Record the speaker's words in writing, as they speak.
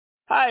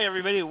Hi,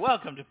 everybody.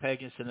 Welcome to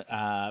Pagan.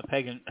 I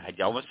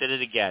almost did it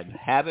again.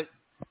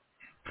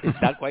 It's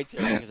not quite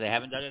today because I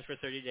haven't done it for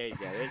 30 days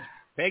yet. It's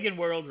Pagan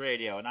World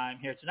Radio, and I'm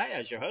here tonight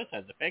as your host,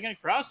 as a pagan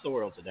across the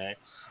world today.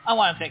 I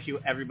want to thank you,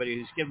 everybody,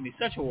 who's given me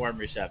such a warm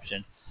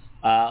reception.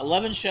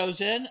 11 shows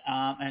in,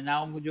 and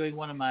now I'm doing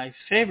one of my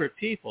favorite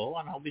people,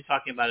 and I'll be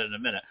talking about it in a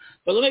minute.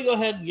 But let me go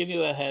ahead and give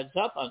you a heads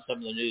up on some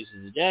of the news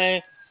of the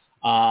day.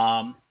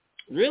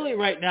 Really,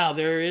 right now,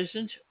 there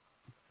isn't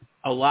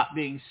a lot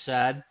being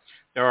said.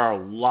 There are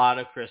a lot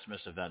of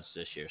Christmas events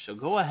this year. So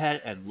go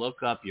ahead and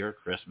look up your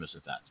Christmas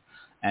events.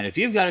 And if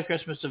you've got a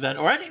Christmas event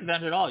or any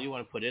event at all you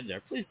want to put in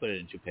there, please put it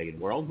into Pagan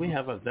World. We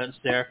have events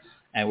there,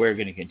 and we're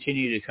going to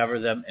continue to cover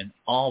them in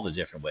all the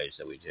different ways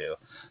that we do.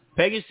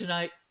 Pagans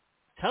Tonight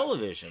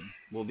television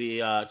will be,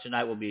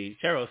 tonight will be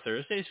Tarot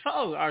Thursdays.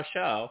 Follow our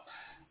show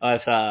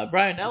with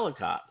Brian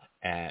Ellicott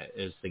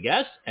is the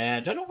guest.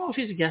 And I don't know if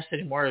he's a guest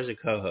anymore as a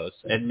co-host.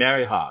 And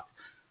Mary Hawk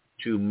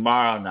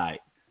tomorrow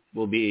night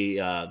will be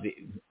the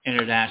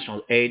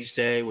International AIDS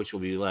Day, which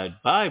will be led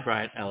by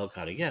Brian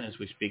Ellicott again as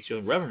we speak to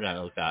him, Reverend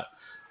Ellicott,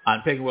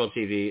 on Pagan World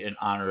TV in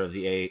honor of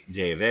the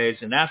Day of AIDS.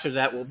 And after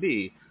that will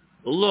be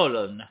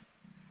Lolan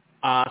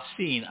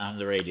seen on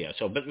the radio.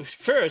 But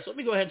first, let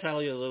me go ahead and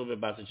tell you a little bit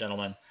about the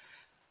gentleman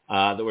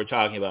that we're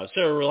talking about.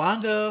 Sir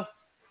Rolando,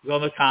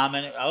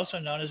 Comon, also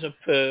known as a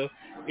Pooh.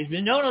 He's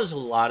been known as a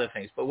lot of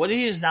things, but what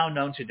he is now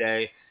known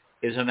today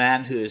is a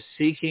man who is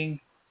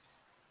seeking,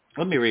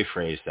 let me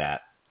rephrase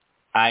that.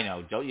 I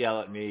know, don't yell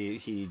at me.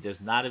 He does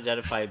not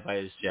identify by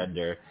his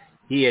gender.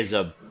 He is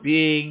a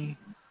being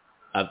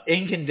of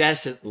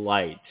incandescent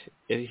light.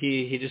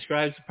 He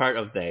describes the part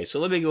of they. So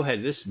let me go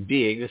ahead. This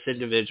being, this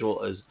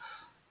individual is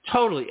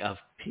totally of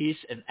peace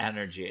and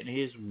energy, and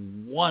he is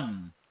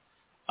one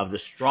of the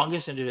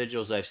strongest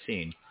individuals I've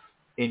seen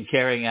in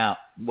carrying out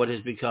what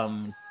has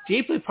become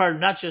deeply part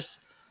of not just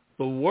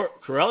the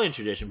Corellian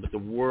tradition, but the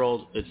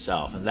world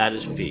itself, and that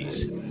is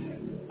peace.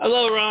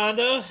 Hello,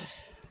 Rhonda.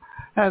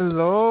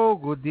 Hello,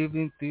 good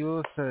evening to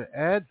you, Sir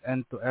Ed,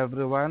 and to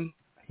everyone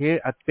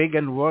here at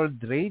Pagan World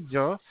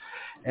Radio.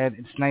 And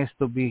it's nice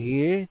to be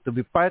here, to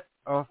be part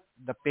of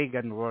the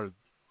Pagan World.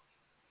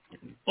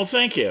 Well,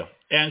 thank you.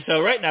 And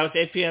so right now it's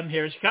 8 p.m.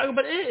 here in Chicago,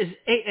 but it is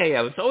 8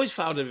 a.m. It's always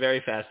founded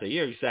very fast.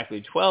 You're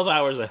exactly 12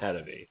 hours ahead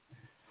of me.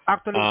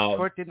 Actually, it's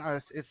 14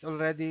 hours. It's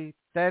already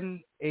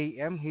 10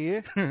 a.m.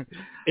 here.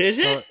 Is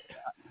it?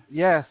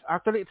 Yes,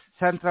 actually it's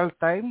Central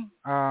Time,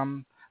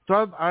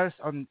 12 hours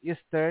on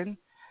Eastern,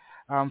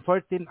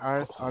 14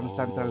 hours on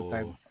Central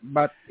Time.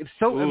 But it's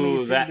so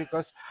amazing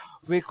because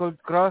we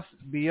could cross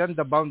beyond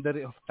the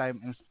boundary of time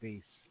and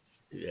space.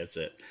 That's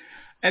it.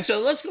 And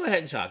so let's go ahead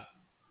and talk.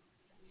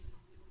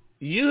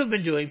 You have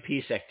been doing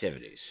peace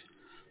activities.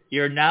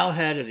 You're now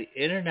head of the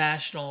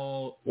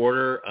International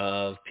Order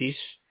of Peace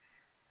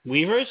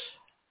Weavers?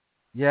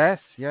 Yes,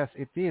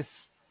 it is.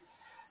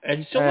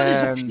 And so what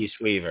is a peace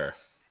weaver?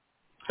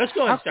 Let's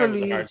go ahead and start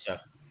with the hard stuff.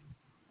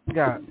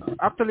 Yeah,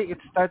 actually it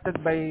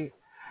started by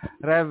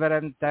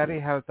Reverend Terry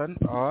Helton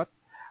Ott,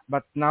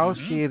 but now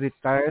she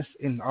retires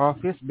in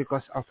office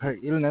because of her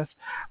illness,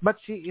 but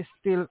she is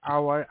still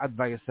our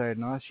advisor.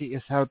 No? She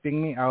is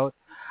helping me out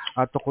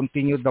to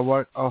continue the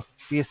work of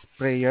peace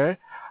prayer,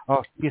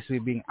 of peace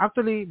weaving.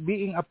 Actually,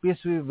 being a peace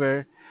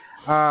weaver,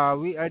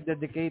 we are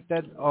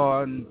dedicated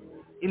on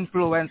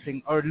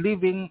influencing or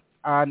leaving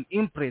an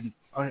imprint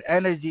or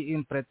energy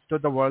imprint to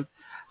the world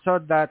so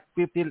that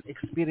people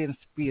experience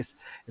peace.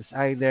 It's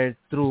either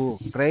through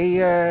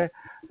prayer,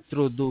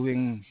 through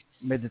doing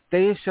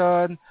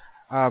meditation,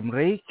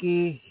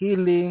 Reiki,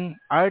 healing,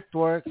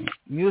 artwork,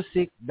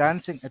 music,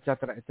 dancing,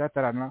 etc.,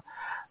 etc. No?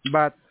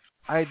 But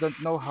I don't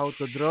know how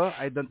to draw.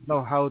 I don't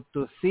know how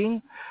to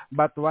sing.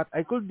 But what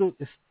I could do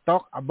is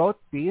talk about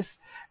peace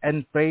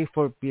and pray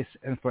for peace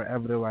and for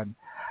everyone.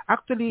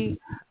 Actually,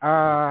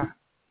 I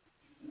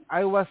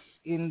was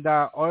in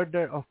the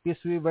Order of Peace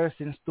Weaver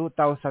since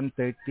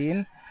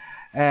 2013,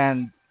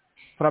 and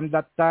from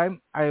that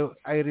time, I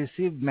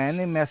received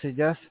many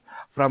messages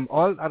from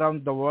all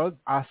around the world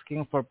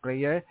asking for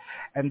prayer,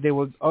 and they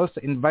would also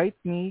invite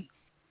me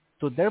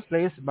to their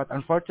place, but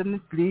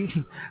unfortunately,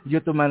 due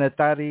to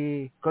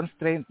monetary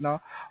constraint,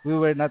 we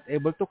were not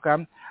able to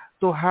come.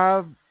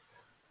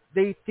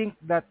 They think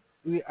that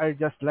we are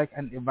just like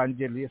an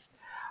evangelist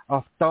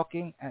of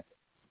talking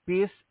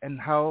peace and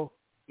how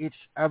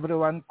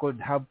everyone could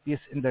have peace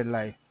in their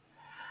life.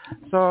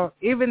 So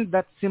even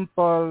that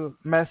simple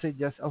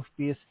messages of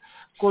peace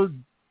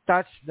could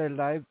touch their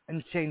life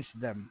and change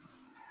them.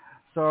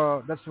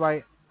 So that's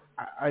why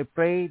I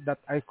pray that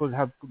I could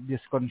have this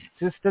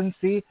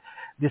consistency,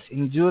 this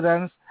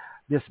endurance,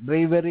 this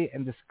bravery,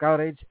 and this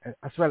courage,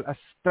 as well as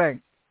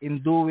strength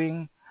in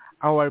doing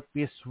our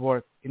peace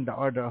work in the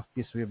Order of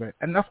Peace Weaver.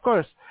 And of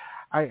course,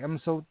 I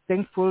am so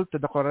thankful to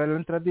the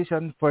Corellian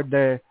tradition for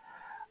their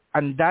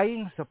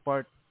undying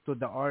support to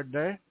the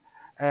order.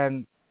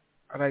 And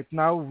right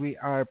now, we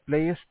are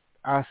placed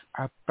as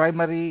a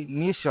primary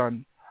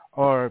mission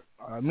or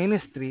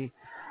ministry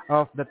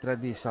of the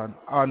tradition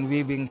on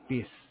weaving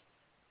peace.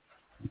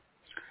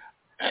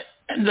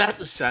 And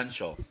that's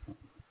essential.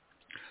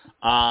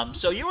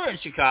 So you were in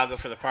Chicago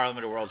for the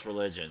Parliament of World's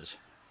Religions.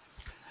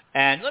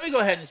 And let me go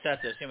ahead and set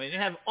this. I mean, you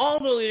have all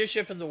the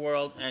leadership in the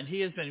world, and he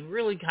has been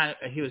really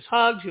he was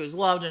hugged, he was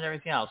loved, and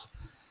everything else.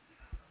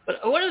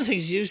 But one of the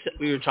things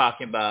we were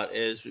talking about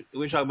is, we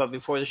were talking about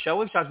before the show,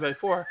 we've talked about it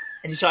before,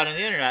 and you saw it on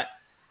the internet,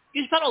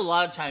 you spent a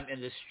lot of time in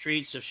the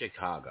streets of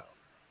Chicago.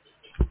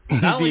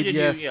 Not only Indeed,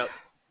 did yes.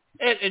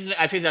 and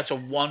I think that's a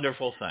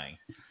wonderful thing.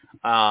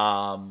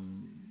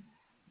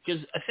 Because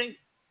I think,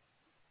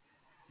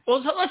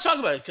 well, let's talk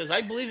about it, because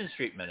I believe in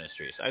street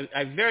ministries.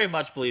 I very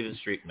much believe in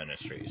street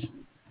ministries.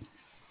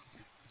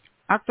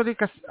 Actually,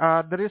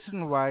 the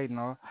reason why,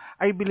 no,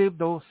 I believe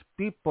those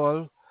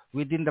people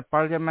within the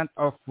Parliament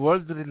of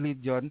World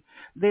Religion,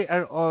 they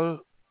are all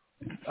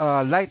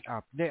light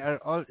up. They are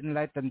all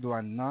enlightened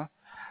one, no?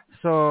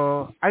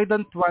 So I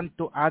don't want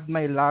to add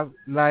my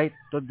light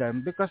to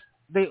them because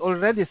they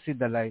already see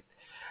the light.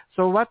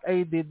 So what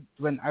I did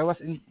when I was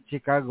in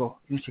Chicago,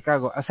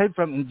 aside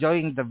from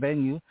enjoying the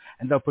venue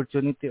and the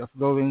opportunity of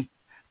going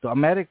to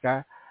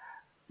America,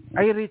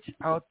 I reached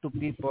out to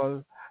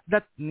people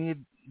that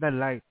need the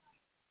light,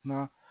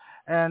 no?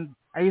 And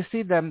I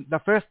see them the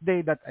first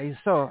day that I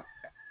saw.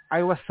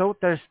 I was so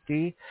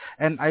thirsty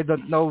and I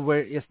don't know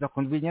where is the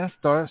convenience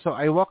store. So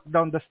I walked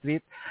down the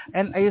street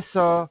and I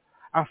saw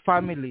a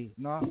family,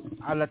 no,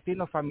 a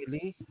Latino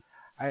family.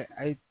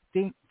 I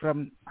think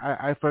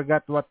I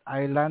forgot what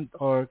island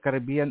or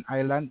Caribbean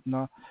island,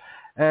 no.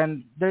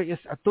 And there is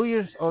a 2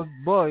 years old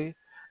boy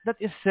that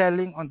is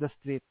selling on the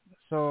street.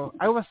 So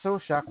I was so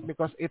shocked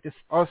because it is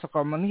also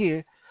common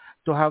here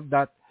to have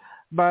that.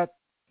 But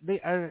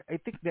I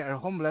think they are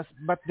homeless,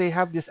 but they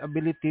have this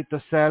ability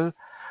to sell,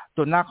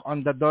 to knock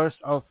on the doors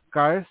of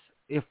cars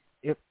if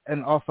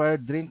and offer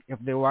drink if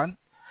they want.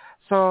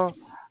 So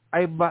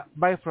I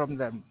buy from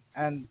them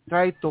and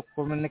try to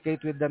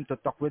communicate with them, to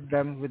talk with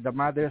them, with the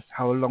mothers,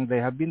 how long they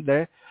have been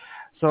there.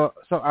 So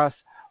as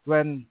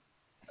when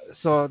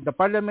so the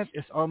parliament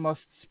is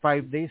almost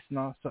 5 days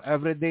now. So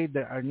every day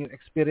there are new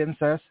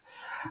experiences.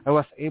 I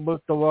was able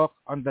to walk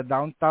on the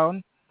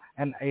downtown,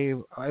 and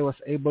I was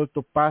able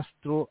to pass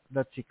through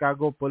the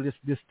Chicago Police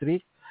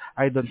District.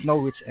 I don't know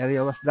which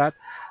area was that,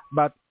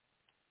 but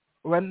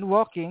when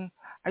walking,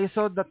 I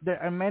saw that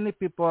there are many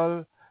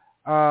people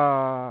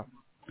uh,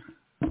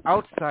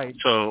 outside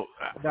So,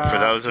 for the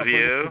those the of police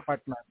you,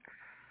 department.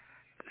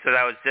 so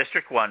that was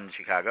District 1 in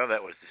Chicago.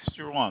 That was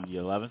District 1, the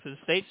 11th and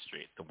State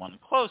Street, the one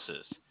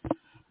closest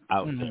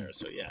out Hmm. there.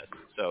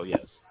 So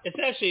yes. It's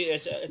actually,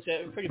 it's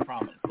a pretty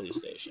prominent police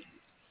station,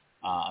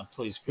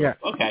 police Yeah,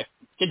 group. Okay,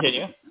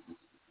 continue.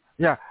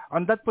 yeah.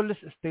 On that police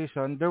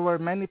station, there were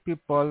many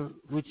people,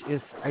 which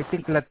is I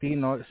think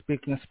Latino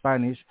speaking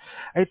Spanish.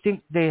 I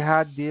think they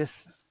had this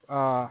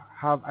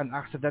have an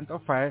accident or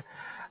fire,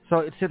 so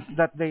it seems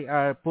that they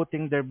are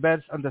putting their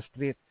beds on the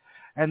street,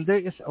 and there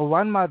is a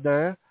one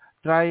mother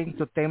trying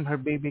to tame her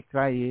baby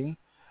crying,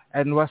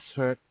 and was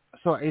hurt.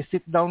 So I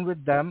sit down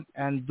with them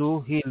and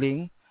do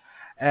healing,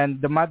 and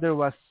the mother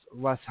was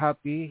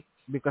happy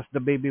because the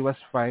baby was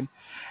fine,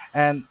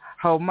 and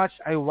how much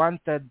I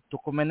wanted to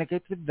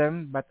communicate with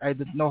them, but I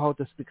didn't know how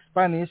to speak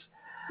Spanish.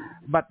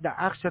 But the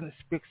action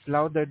speaks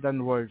louder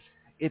than words.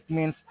 It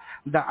means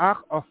the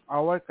act of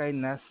our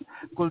kindness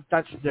could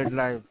touch their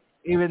life.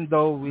 Even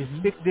though we Hmm.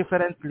 speak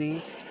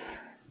differently,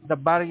 the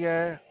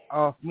barrier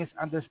of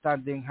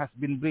misunderstanding has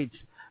been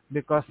bridged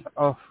because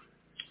of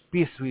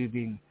peace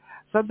weaving.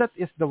 So that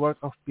is the work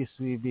of peace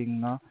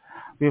weaving, no?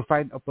 We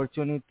find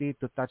opportunity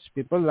to touch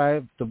people's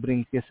life, to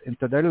bring peace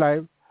into their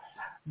life,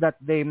 that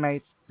they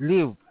might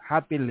live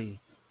happily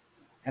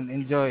and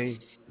enjoy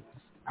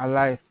a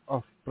life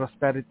of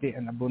prosperity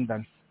and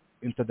abundance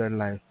into their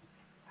life.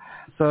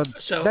 So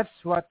So, that's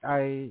what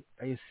I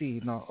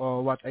see,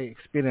 or what I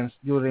experienced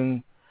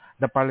during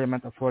the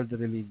Parliament of World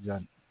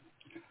Religion.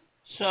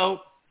 so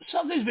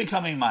something's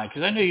becoming mine,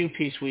 because I know you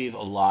peace weave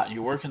a lot.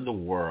 You work in the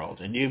world,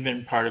 and you've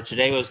been part of.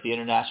 Today was the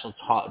International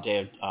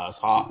Day of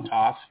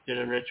Toph. Did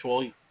a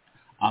ritual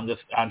on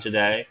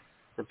today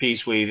for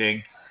peace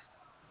weaving.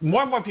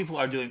 More and more people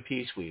are doing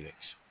peace weavings,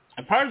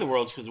 and part of the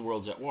world is because the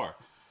world's at war.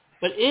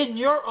 But in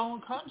your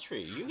own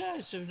country, you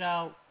guys have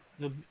now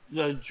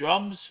the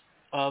drums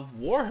of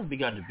war have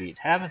begun to beat,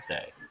 haven't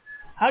they?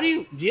 How do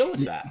you deal with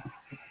Y- that?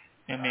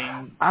 I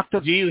mean, After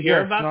do you hear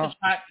yes, about no.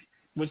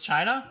 with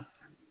China?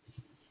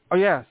 Oh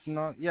yes,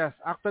 no, yes.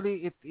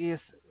 Actually, it is.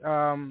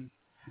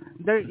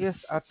 There is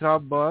a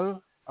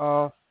trouble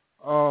of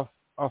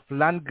of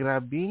land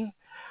grabbing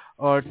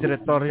or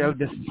territorial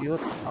Hmm. dispute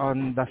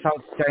on the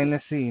South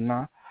China Sea,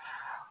 no?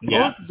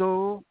 Yeah,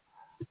 Although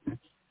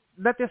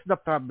that is the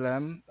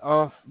problem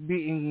of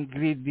being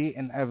greedy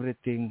and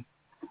everything.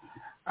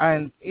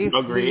 And if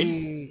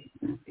agreed.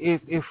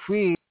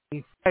 we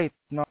fight,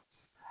 no,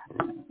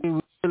 we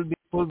will be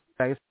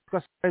pulverized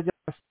because we're just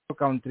a small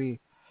country,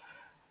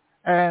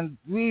 and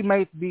we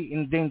might be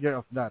in danger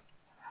of that.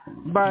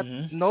 But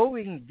Hmm.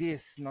 knowing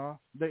this, no,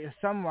 there is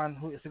someone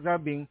who is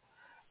grabbing,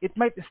 it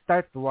might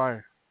start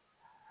war.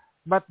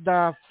 But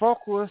the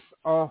focus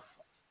of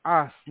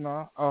us,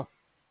 no, of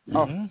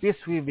of Mm-hmm. peace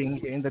weaving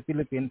here in the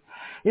Philippines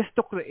is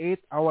to create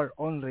our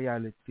own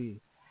reality.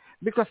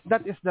 Because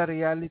that is the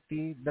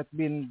reality that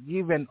been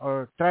given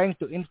or trying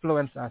to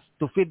influence us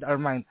to feed our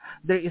mind.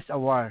 There is a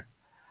war.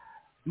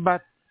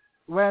 But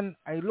when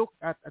I look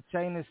at a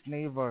Chinese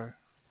neighbor,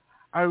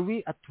 are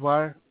we at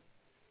war?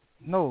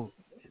 No.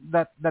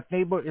 That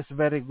neighbor is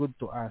very good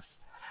to us.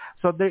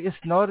 So there is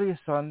no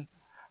reason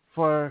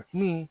for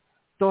me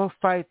to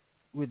fight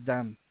with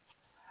them.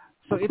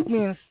 So it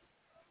means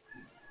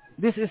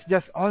this is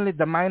just only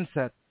the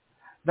mindset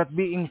that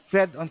being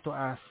fed onto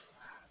us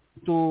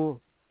to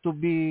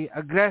be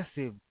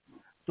aggressive,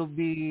 to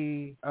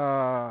be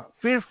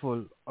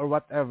fearful or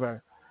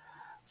whatever.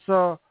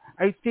 So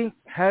I think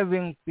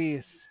having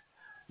peace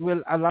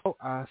will allow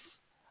us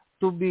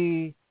to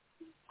be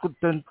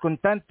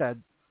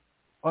contented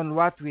on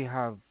what we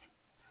have.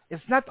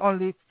 It's not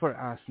only for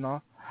us,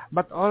 no,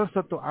 but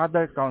also to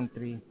other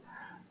country.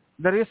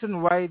 The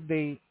reason why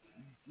they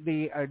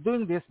are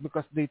doing this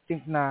because they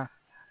think na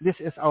this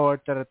is our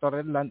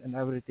territorial land and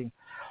everything.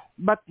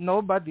 But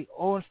nobody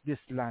owns this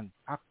land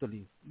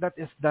actually. That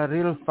is the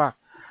real fact.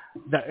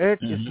 The earth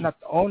is Mm-hmm. not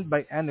owned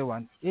by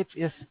anyone. It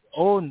is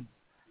owned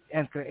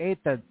and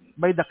created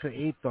by the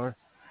creator,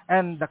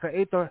 and the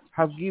creator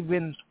have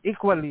given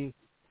equally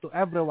to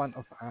every one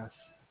of us.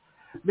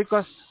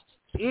 Because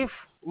if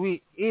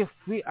we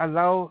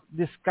allow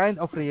this kind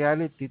of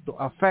reality to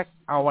affect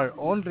our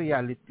own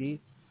reality,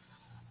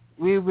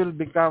 we will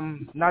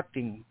become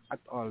nothing at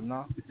all,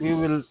 no? We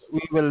will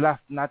laugh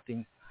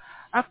nothing.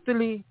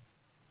 Actually,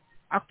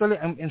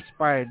 I'm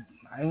inspired.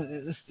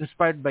 I'm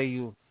inspired by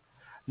you,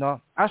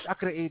 no? As a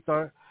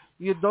creator,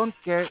 you don't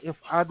care if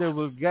other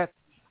will get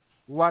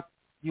what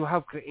you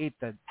have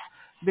created,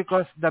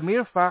 because the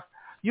mere fact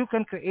you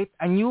can create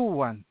a new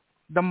one,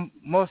 the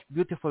most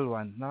beautiful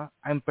one, no?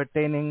 I'm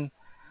pertaining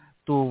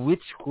to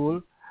which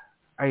school.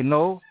 I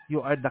know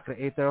you are the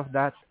creator of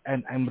that,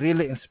 and I'm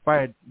really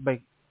inspired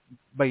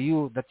by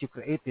you that you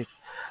create it.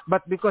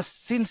 But because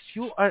since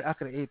you are a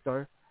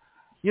creator,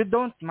 you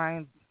don't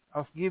mind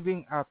of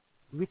giving up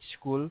which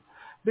school,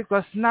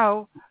 because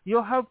now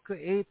you have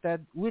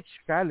created which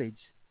college.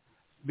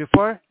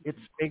 Before it's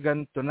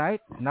pagan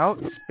tonight, now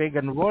it's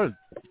pagan world.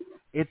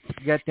 It's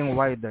getting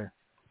wider.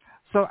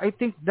 So I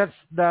think that's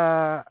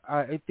the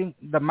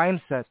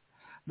mindset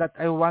that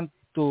I want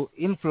to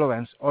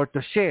influence or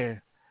to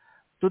share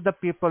to the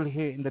people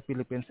here in the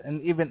Philippines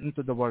and even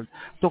into the world,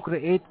 to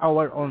create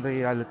our own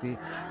reality.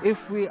 If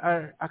we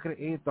are a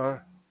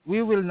creator,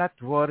 we will not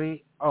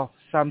worry of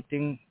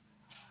something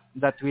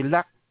that we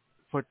lack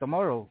for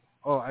tomorrow.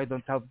 Oh, I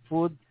don't have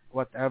food,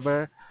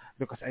 whatever,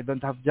 because I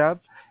don't have job.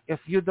 If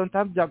you don't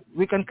have job,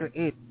 we can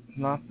create.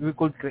 No, we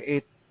could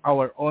create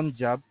our own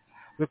job.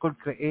 We could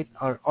create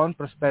our own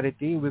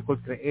prosperity. We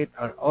could create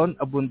our own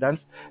abundance,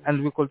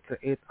 and we could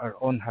create our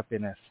own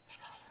happiness.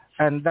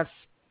 And that's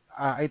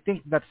I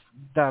think that's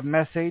the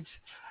message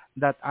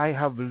that I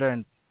have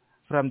learned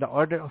from the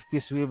Order of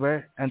Peace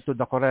Weaver and to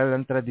the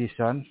Corellian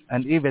tradition,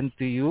 and even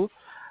to you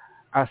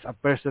as a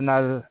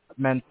personal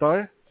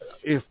mentor,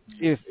 if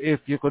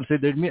you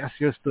consider me as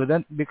your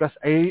student, because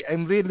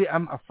I'm really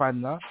am a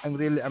fan, no? I'm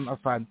really am a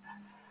fan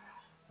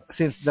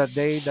since the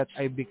day that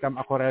I become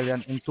a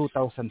Corellian in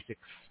 2006.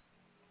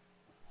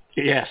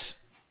 Yes.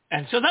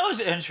 And so that was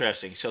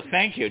interesting. So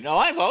thank you.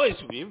 No,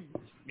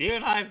 you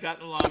and I have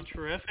gotten along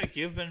terrific.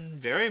 You've been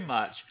very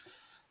much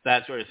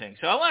that sort of thing.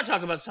 So I want to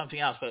talk about something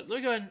else, but let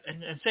me go ahead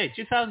and say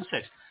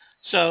 2006.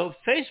 So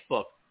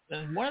Facebook,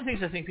 and one of the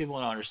things I think people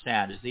don't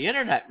understand is the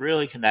internet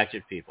really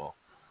connected people.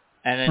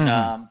 And then,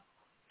 Mhm.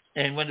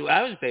 and what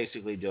I was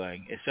basically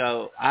doing is,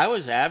 so I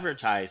was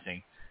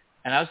advertising,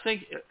 and I was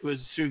thinking it was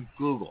through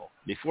Google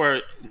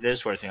before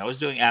this sort of thing. I was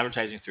doing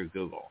advertising through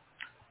Google,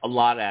 a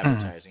lot of Mhm.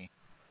 advertising.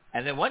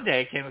 And then one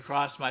day I came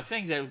across my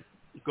thing that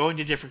going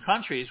to different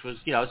countries was,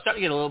 it's starting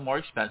to get a little more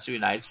expensive in the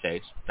United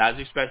States. Not as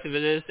expensive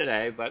as it is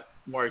today, but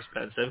more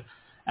expensive.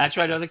 And I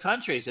tried other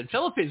countries. And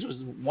Philippines was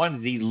one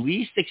of the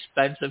least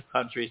expensive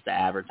countries to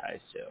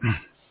advertise to.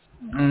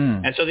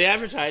 Mhm. And so the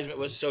advertisement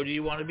was, so do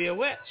you want to be a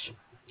witch?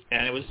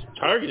 And it was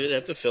targeted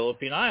at the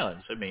Philippine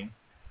Islands. I mean,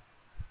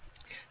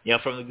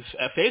 from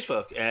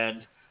Facebook.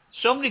 And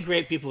so many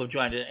great people have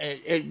joined it. And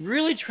it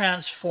really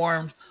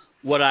transformed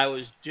what I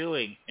was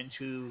doing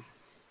into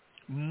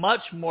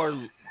much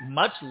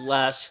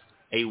less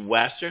a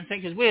Western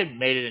thing, because we had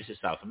made it into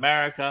South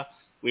America,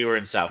 we were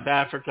in South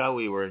Africa,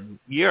 we were in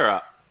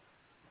Europe,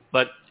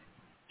 but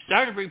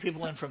started to bring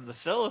people in from the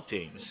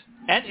Philippines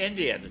and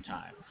India at the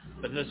time,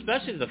 but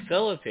especially the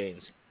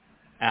Philippines.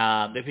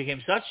 They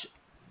became such,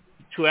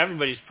 to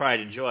everybody's pride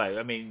and joy.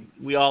 I mean,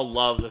 we all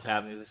love of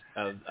having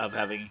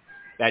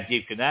that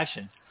deep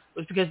connection. It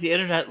was because the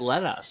internet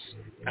let us.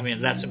 I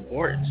mean, that's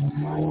important,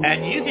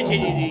 and you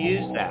continue to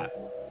use that.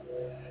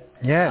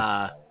 Yes.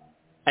 Uh,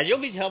 And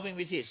you'll be helping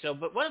me teach. So,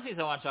 but one of the things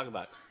I want to talk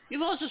about,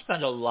 you've also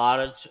spent a lot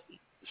of,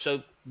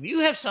 so you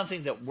have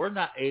something that we're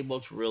not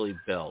able to really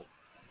build.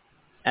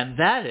 And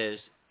that is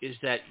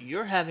that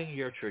you're having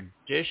your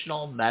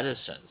traditional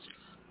medicines,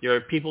 your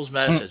people's Mm.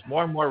 medicines,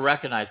 more and more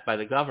recognized by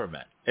the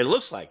government. It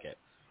looks like it.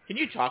 Can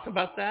you talk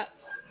about that?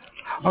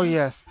 Oh Hmm.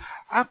 yes,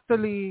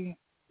 actually,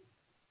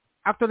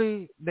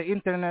 the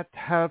internet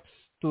helps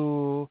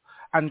to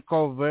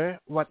uncover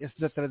what is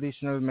the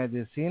traditional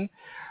medicine,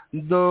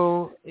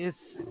 though it's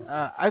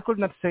I could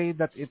not say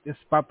that it is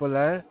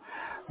popular,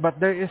 but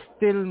there is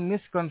still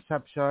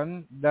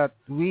misconception that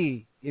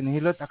we in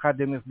Hilot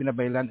Academy of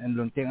Binabaylan and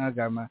Luntiang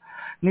Agama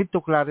need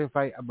to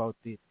clarify about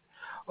it.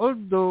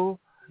 Although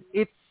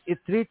it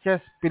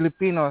reaches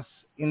Filipinos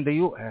in the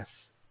US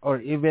or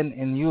even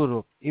in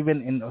Europe,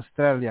 even in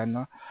Australia,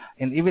 no,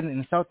 and even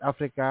in South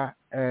Africa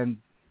and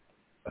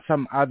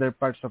some other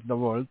parts of the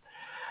world,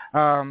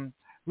 um,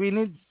 we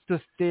need to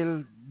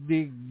still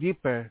dig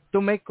deeper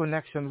to make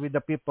connection with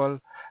the people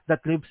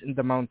that lives in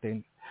the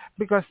mountain,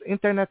 because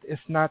internet is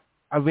not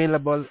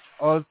available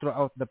all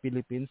throughout the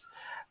Philippines,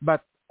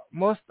 but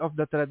most of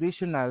the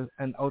traditional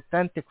and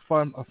authentic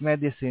form of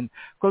medicine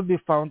could be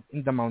found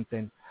in the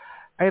mountain.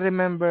 I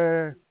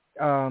remember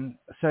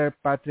Sir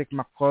Patrick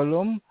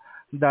McCollum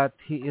that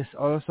he is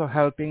also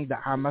helping the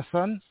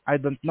Amazon. I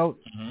don't know,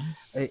 Hmm.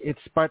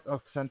 it's part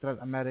of Central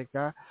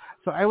America.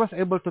 So I was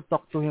able to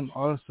talk to him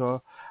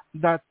also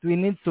that we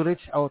need to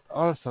reach out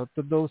also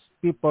to those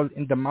people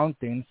in the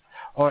mountains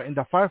or in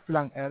the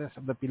far-flung areas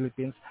of the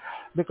Philippines,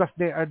 because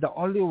they are the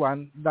only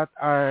one that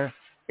are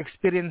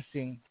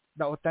experiencing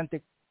the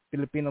authentic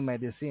Filipino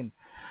medicine.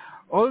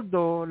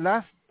 Although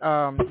last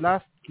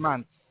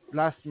month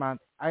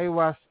I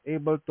was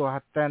able to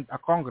attend a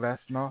congress,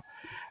 no,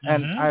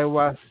 and Hmm. I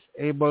was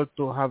able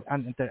to have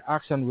an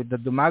interaction with the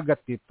Dumagat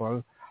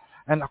people,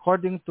 and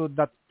according to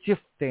that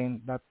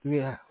chieftain that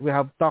we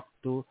have talked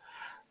to,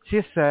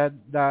 she said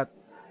that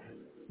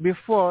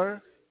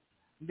before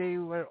they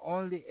were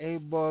only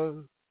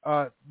able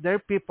their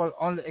people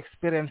only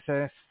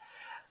experiences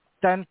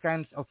 10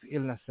 kinds of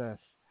illnesses,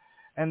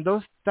 and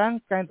those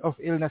 10 kind of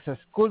illnesses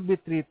could be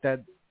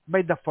treated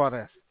by the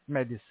forest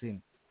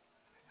medicine.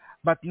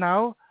 But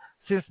now,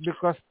 since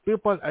because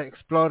people are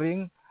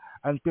exploring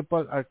and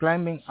people are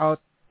climbing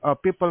out,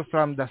 people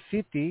from the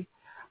city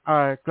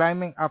are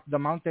climbing up the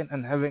mountain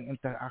and having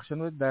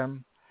interaction with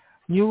them,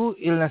 new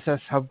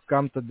illnesses have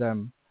come to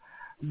them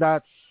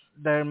that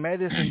their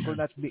medicine could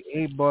not be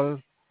able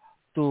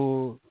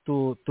to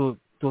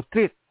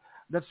treat.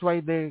 That's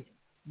why they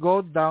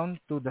go down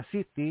to the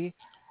city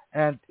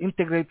and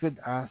integrate with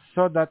us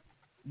so that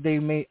they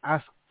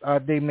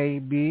may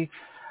be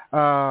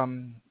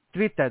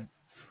treated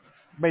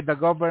by the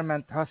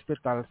government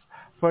hospitals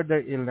for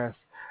their illness.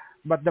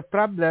 But the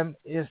problem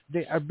is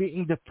they are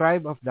being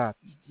deprived of that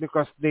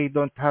because they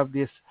don't have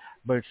this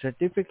birth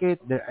certificate,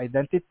 their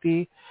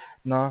identity,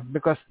 no,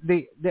 because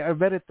they are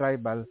very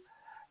tribal,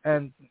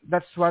 and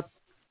that's what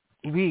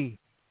we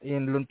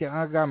in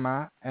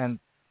Luntiangagama and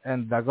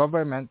the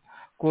government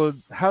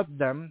could help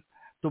them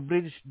to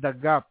bridge the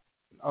gap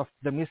of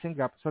the missing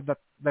gap so that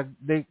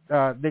they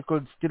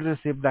could still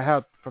receive the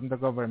help from the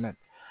government.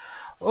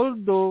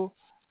 Although,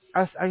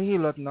 as a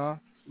hilot, no,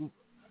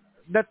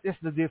 that is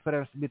the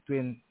difference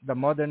between the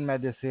modern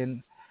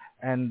medicine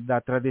and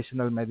the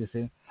traditional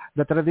medicine.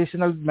 The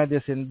traditional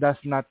medicine does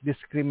not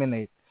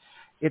discriminate.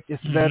 It is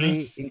Hmm.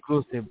 very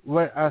inclusive.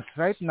 Whereas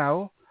right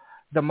now,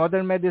 the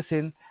modern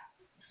medicine,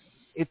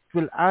 it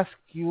will ask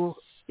you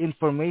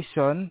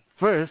information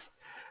first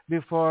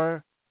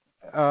before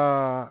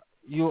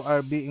you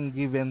are being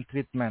given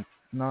treatment.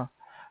 No,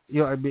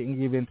 you are being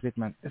given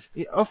treatment.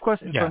 Of course,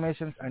 Yeah.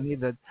 informations are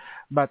needed,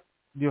 but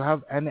do you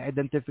have any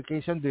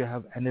identification? Do you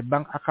have any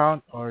bank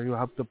account, or you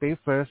have to pay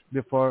first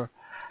before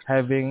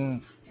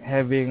having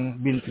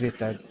been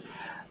treated?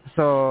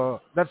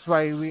 So that's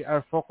why we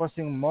are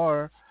focusing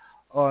more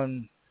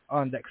on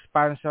the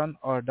expansion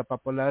or the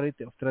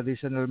popularity of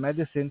traditional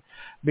medicine,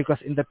 because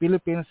in the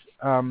Philippines,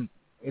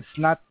 it's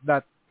not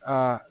that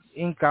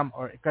income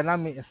or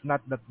economy is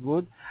not that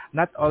good.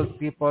 Not all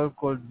people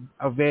could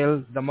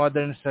avail the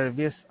modern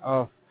service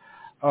of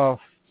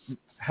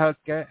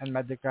healthcare and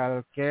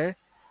medical care.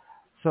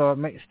 So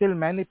still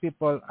many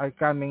people are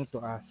coming to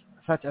us,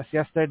 such as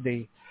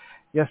yesterday.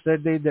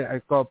 Yesterday there are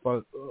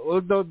couple,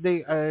 although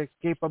they are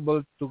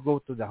capable to go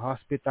to the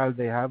hospital,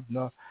 they have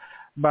no,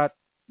 but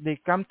they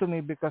come to me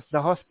because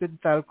the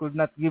hospital could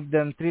not give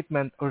them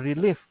treatment or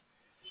relief.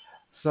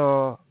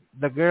 So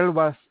the girl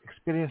was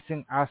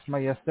experiencing asthma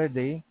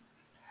yesterday,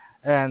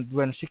 and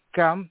when she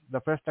come,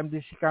 the first time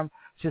that she come,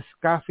 she's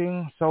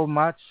coughing so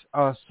much,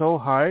 so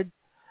hard.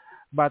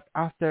 But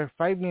after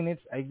 5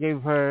 minutes, I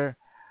gave her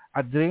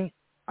a drink,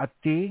 a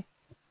tea,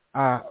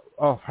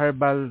 of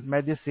herbal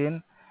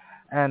medicine,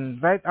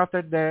 and right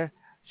after there,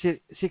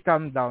 she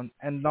calmed down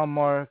and no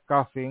more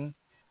coughing.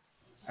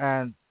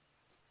 And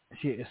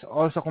she is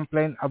also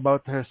complained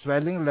about her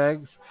swelling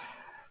legs,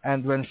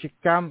 and when she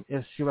came,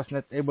 is she was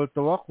not able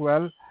to walk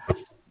well,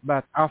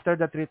 but after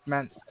the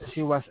treatment,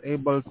 she was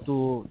able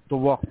to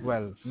walk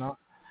well. No,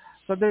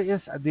 so there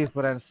is a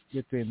difference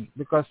between,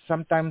 because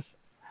sometimes,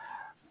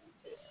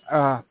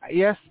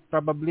 yes,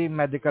 probably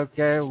medical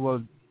care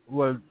will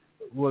will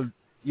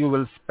you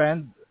will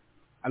spend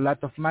a lot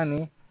of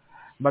money,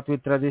 but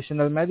with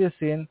traditional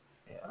medicine,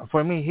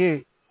 for me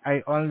here,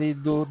 I only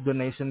do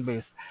donation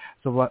based.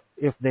 So what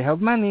if they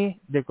have money,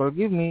 they could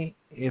give me.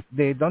 If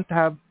they don't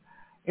have,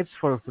 it's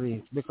for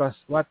free because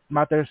what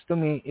matters to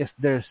me is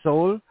their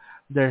soul,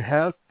 their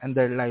health, and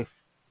their life.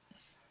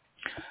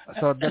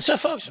 So And that's so,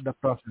 folks, the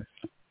process.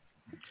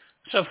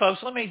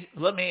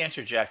 let me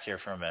interject here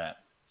for a minute.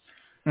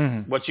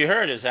 Hmm. What you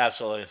heard is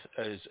absolutely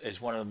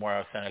is one of the more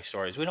authentic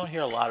stories. We don't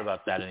hear a lot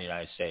about that in the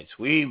United States.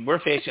 We're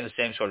facing the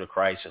same sort of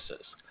crises,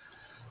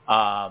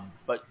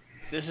 but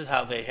this is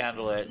how they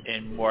handle it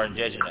in more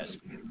indigenous.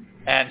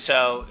 And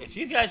so, if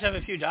you guys have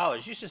a few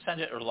dollars, you should send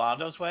it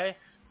Orlando's way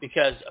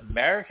because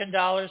American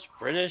dollars,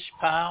 British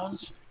pounds,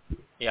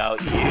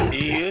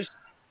 EUs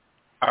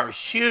are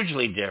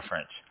hugely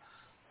different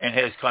in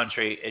his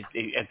country.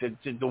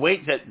 The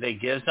weight that they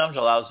give them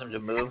allows them to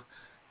move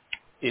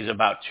is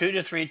about 2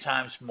 to 3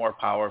 times more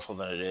powerful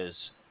than it is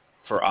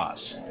for us.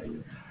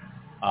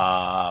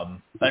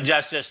 And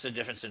that's just the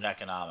difference in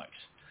economics.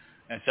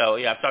 And so,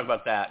 yeah, I've talked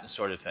about that and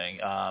sort of thing.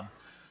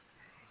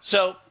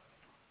 So,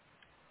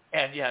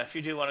 and yeah, if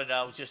you do want to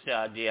know, just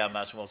DM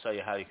us and we'll tell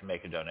you how you can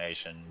make a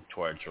donation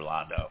towards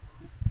Rolando.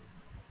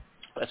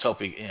 Let's hope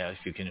if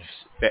you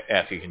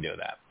can do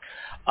that.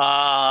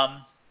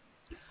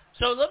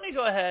 So let me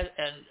go ahead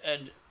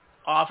and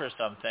offer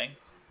something.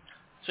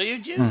 So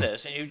you do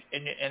this, and you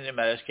in the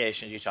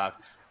medications you talk.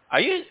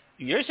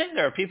 You're saying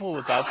there are people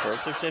without birth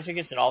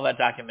certificates and all that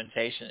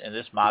documentation in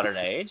this modern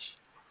age?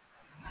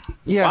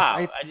 Yes,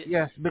 Wow.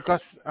 yes,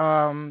 because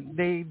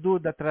they do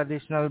the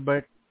traditional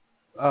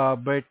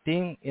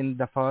birthing in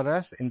the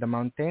forest, in the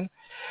mountain,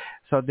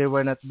 so they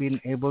were not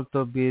being able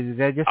to be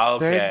registered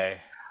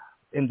Okay.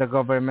 in the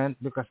government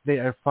because they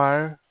are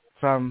far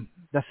from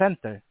the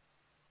center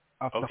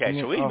of the Okay.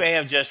 So community. we may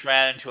have just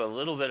ran into a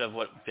little bit of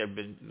what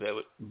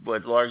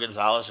Laura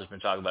Gonzalez has been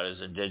talking about is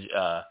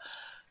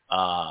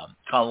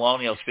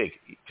colonial speak.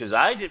 Because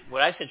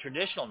when I said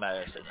traditional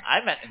medicine,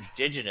 I meant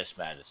indigenous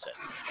medicine.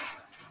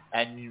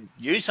 And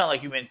you sound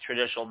like you mean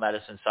traditional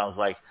medicine sounds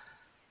like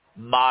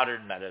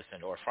modern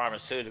medicine or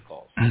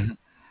pharmaceuticals.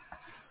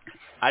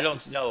 I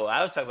don't know.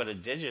 I was talking about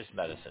indigenous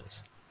medicines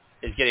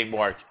is getting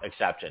more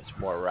acceptance,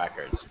 more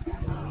records.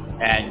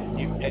 And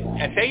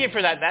thank you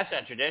for that message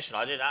on traditional.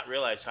 I did not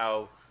realize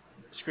how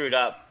screwed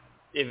up,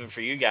 even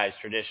for you guys,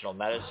 traditional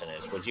medicine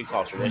is, what you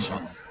call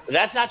traditional. But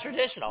that's not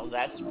traditional.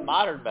 That's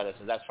modern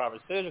medicine. That's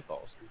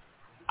pharmaceuticals.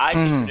 I see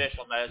Mhm.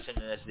 traditional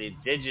medicine as the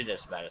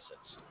indigenous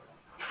medicines.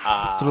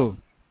 True.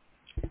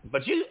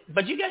 But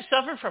you guys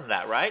suffer from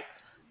that, right?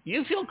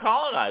 You feel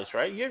colonized,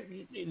 right?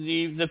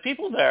 The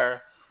people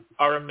there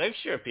are a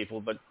mixture of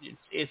people, but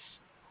it's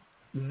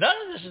none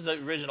of this is the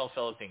original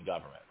Philippine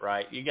government,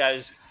 right? You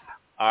guys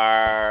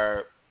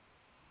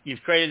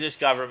you've created this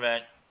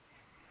government.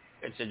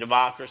 It's a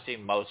democracy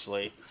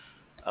mostly,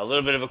 a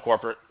little bit of a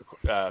corporate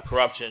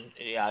corruption.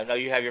 Yeah, I know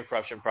you have your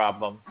corruption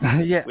problem.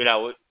 Yeah, You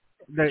know,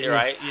 there you're is.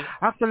 right.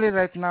 Actually,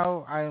 right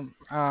now,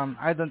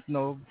 I don't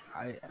know.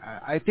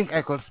 I think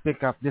I could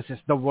speak up. This is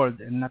the world,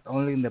 and not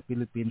only in the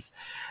Philippines.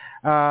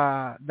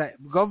 The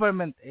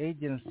government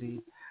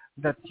agency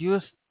that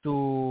used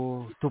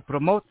to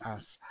promote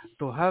us,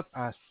 to help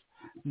us,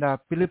 the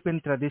Philippine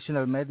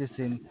traditional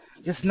medicine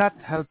is not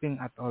helping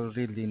at all.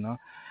 Really, no.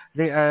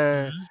 They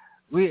are. Mm-hmm.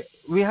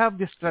 We have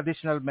this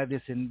traditional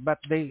medicine, but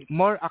they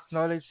more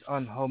acknowledge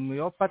on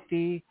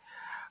homeopathy,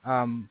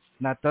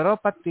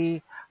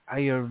 naturopathy,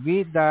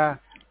 Ayurveda,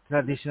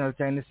 traditional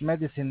Chinese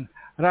medicine,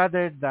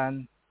 rather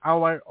than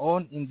our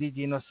own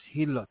indigenous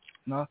hilot.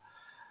 No,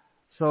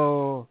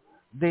 so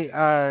they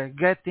are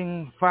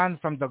getting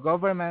fund from the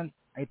government.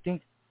 I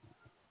think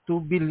 2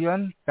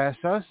 billion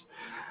pesos,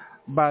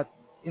 but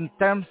in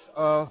terms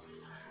of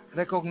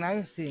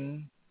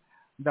recognizing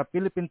the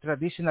Philippine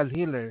traditional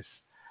healers,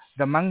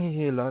 the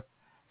Manghihilot,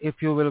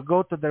 if you will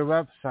go to their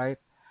website,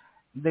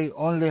 they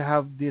only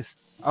have this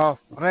of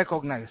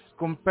recognized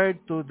compared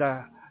to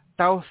the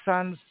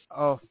thousands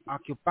of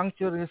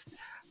acupuncturists,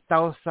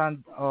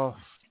 thousands of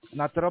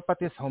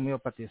naturopathists,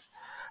 homeopathists.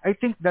 I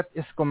think that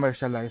is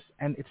commercialized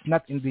and it's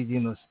not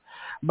indigenous.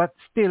 But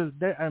still,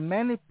 there are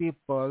many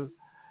people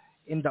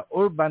in the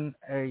urban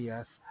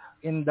areas,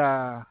 in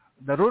the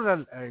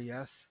rural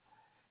areas,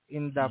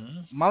 in the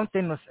Mm-hmm.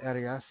 mountainous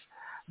areas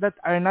that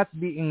are not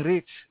being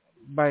reached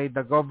by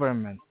the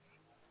government.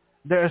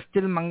 There are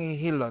still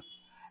manghihilot.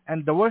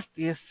 And the worst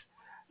is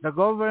the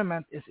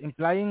government is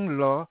implying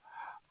law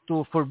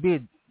to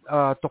forbid,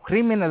 to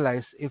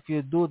criminalize if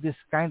you do this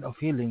kind of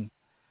healing.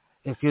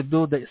 If you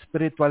do the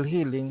spiritual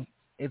healing,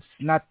 it's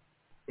not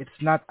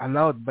it's not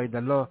allowed by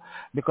the law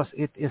because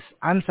it is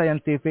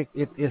unscientific.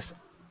 It is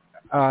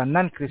a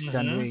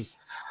non-Christian Mm-hmm. way.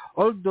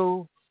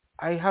 Although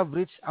I have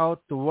reached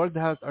out to World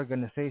Health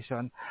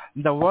Organization,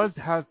 the World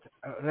Health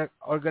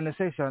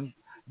Organization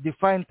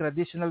define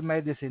traditional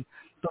medicine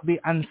to be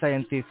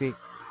unscientific,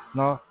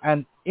 no,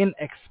 and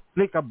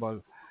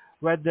inexplicable,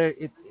 whether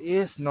it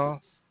is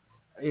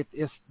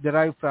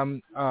derived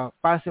from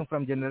passing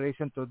from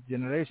generation to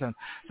generation.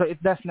 So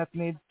it does not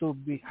need to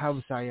be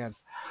have science.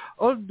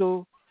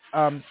 Although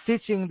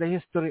teaching the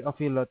history of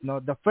Hilot, no,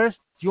 the first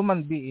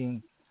human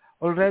being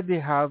already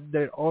have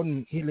their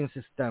own healing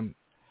system.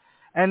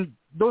 And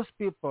those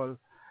people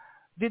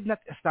did not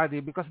study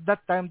because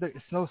that time there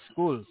is no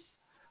school.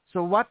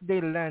 So what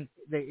they learned,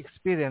 they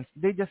experienced,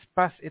 they just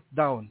pass it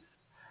down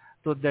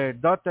to their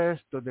daughters,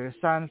 to their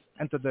sons,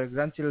 and to their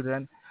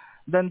grandchildren.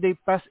 Then they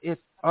pass it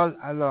all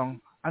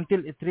along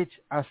until it reached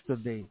us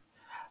today.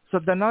 So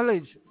the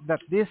knowledge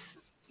that this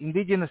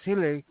indigenous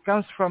healer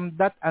comes from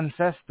that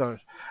ancestor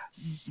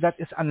that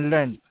is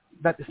unlearned,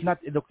 that is not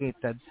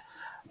educated,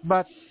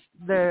 but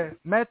the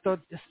method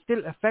is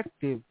still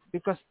effective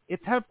because it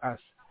helped us.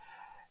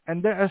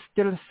 And there are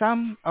still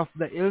some of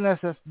the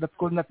illnesses that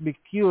could not be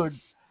cured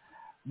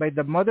by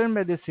the modern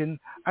medicine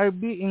are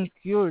being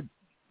cured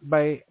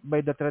by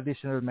the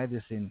traditional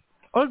medicine.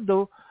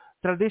 Although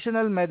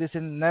traditional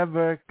medicine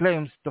never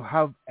claims to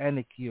have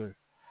any cure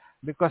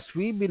because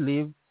we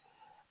believe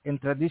in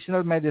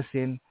traditional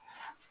medicine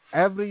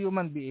every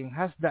human being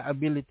has the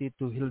ability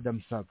to heal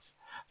themselves.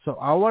 So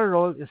our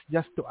role is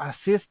just to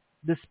assist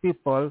these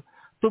people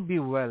to be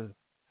well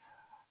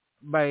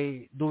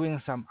by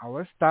doing some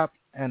our stuff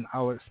and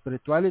our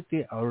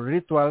spirituality, our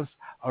rituals,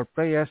 our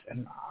prayers,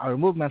 and our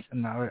movements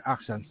and our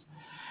actions.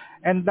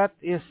 And that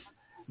is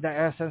the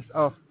essence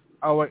of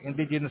our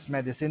indigenous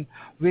medicine.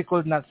 We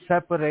could not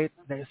separate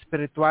the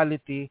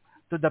spirituality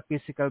to the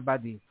physical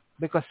body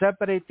because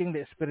separating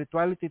the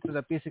spirituality to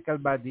the physical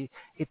body,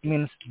 it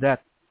means death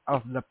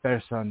of the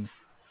person.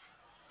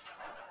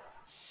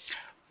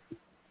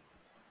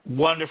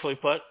 Wonderfully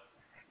put.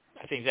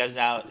 I think that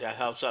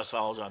helps us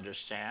all to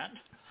understand.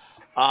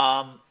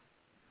 Um,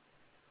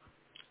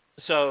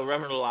 so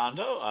Reverend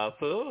Rolando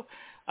Pooh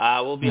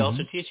will be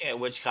also Mm-hmm. teaching at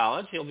Witch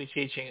College. He'll be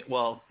teaching,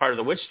 well, part of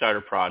the Witch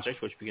Starter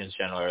Project, which begins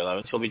January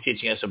 11th. He'll be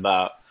teaching us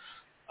about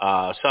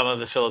some of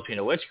the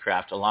Filipino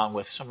witchcraft, along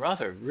with some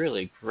other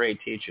really great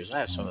teachers. I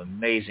have some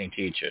amazing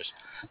teachers,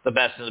 the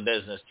best in the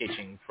business,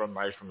 teaching from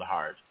right from the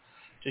heart.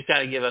 Just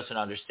kind of give us an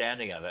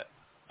understanding of it.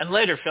 And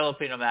later,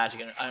 Filipino magic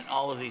and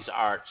all of these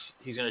arts,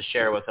 he's going to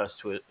share with us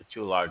to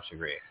a large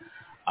degree.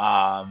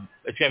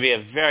 It's going to be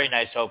a very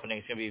nice opening.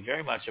 It's going to be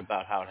very much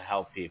about how to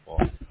help people.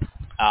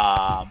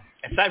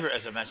 And cyber,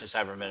 as I mentioned,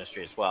 cyber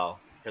ministry as well,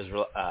 because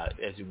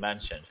as you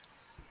mentioned.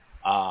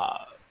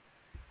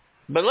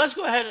 But let's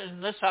go ahead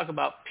and let's talk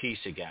about peace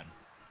again.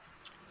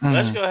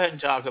 Let's Mm-hmm. go ahead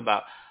and talk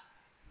about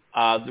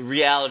the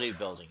reality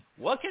building.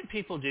 What can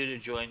people do to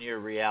join your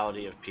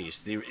reality of peace,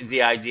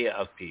 the idea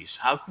of peace?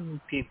 How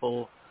can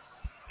people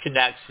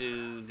connect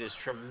to this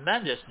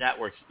tremendous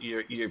network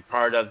you're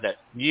part of that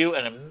you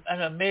and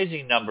an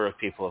amazing number of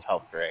people have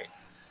helped create,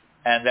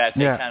 and that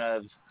they Yeah, kind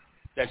of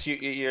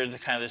you're the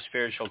kind of the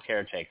spiritual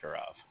caretaker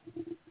of.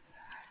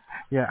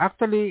 yeah.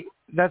 Actually,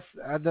 that's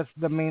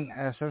the main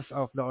essence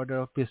of the Order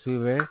of Peace we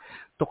were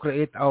to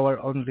create our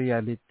own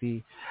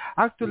reality.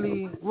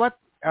 Actually, what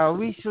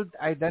we should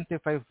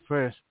identify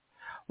first,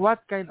 what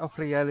kind of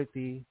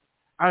reality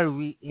are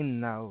we in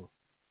now?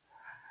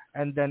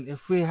 And then if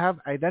we have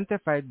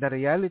identified the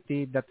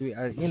reality that we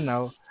are in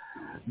now,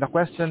 the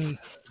question,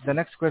 the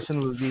next question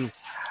will be,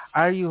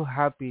 are you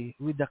happy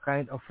with the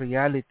kind of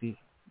reality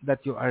that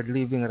you are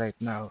living right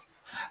now?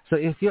 So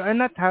if you are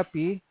not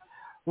happy,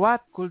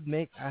 what could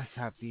make us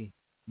happy?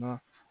 No.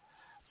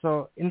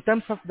 So in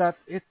terms of that,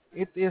 it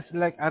is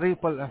like a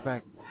ripple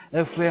effect.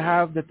 If we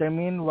have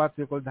determined what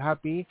we call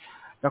happy,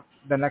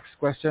 the next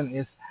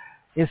question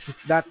is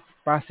that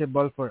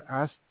possible for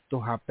us to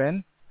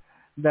happen?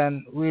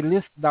 Then we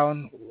list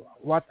down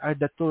what are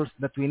the tools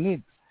that we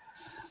need.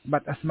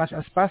 But as much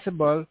as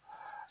possible,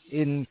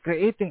 in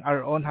creating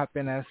our own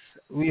happiness,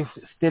 we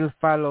still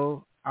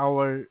follow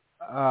our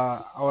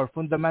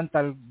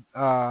fundamental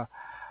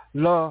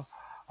law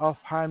of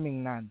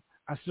harming none.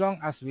 As long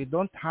as we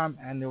don't harm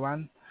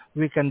anyone,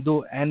 we can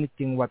do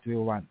anything what we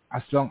want.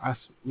 As long as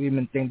we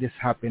maintain this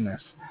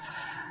happiness.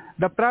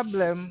 The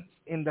problem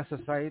in the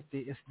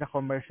society is the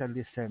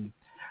commercialism,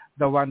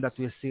 the one that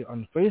we see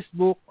on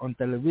Facebook, on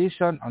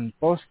television, on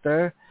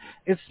poster.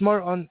 It's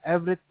more on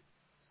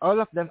all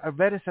of them are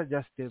very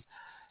suggestive.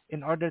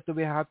 In order to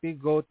be happy,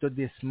 go to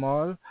this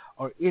mall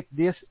or eat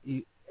this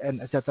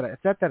and etc.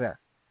 etc.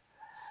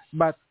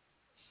 But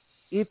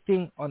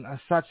eating on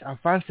such a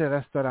fancy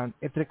restaurant,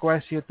 it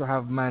requires you to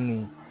have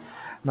money,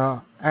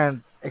 no,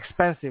 and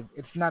expensive.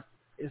 It's not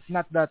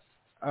that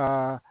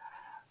uh,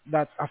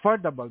 that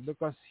affordable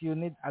because you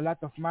need a lot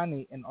of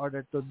money in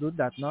order to do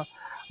that, no.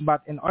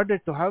 But in order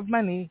to have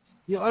money,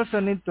 you also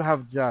need to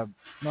have job,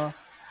 no.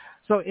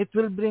 So it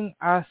will bring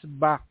us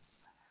back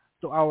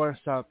to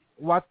ourselves.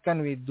 What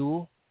can we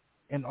do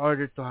in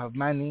order to have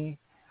money?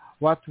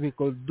 What we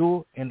could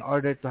do in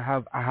order to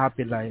have a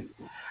happy life?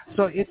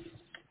 So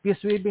peace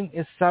weaving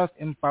is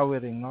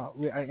self-empowering. No?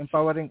 We are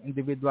empowering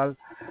individuals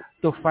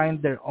to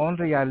find their own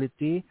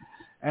reality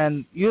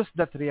and use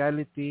that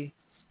reality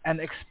and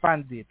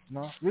expand it.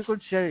 No, we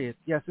could share it.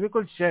 Yes, we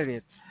could share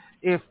it.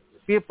 If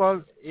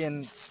people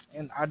in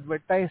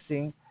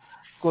advertising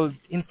could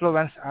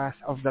influence us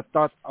of the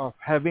thought of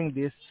having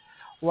this,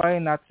 why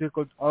not we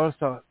could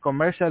also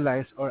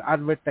commercialize or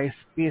advertise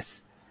peace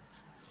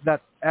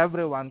that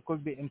everyone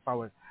could be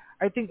empowered.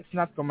 I think it's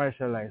not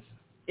commercialized.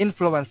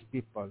 influence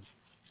people.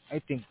 I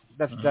think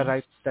that's the Mhm.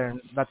 right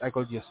term that I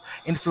could use.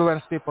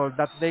 Influence people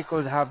that they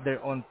could have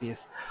their own peace.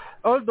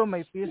 Although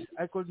my peace,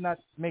 I could not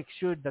make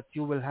sure that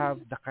you will have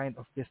the kind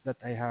of peace that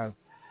I have,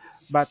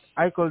 but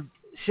I could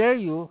share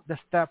you the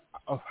step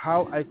of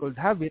how I could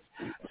have it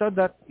so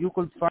that you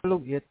could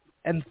follow it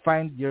and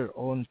find your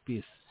own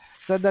peace.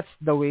 So that's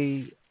the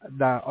way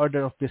the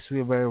Order of Peace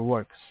Weaver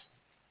works.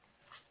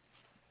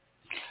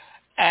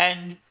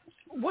 And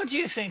what do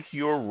you think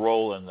your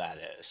role in that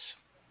is?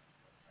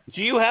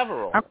 Do you have a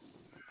role? Ac-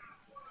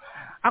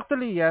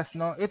 Actually, yes,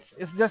 no, it's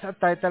just a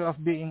title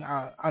of being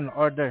an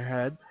order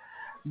head,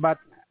 but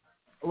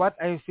what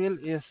I feel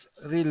is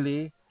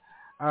really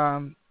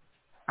um,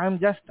 I'm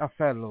just a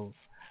fellow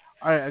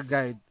or a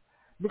guide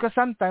because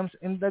sometimes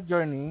in the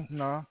journey,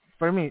 no,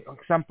 for me,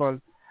 example,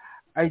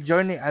 I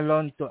journey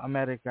alone to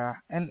America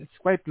and it's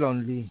quite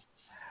lonely.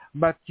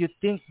 But you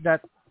think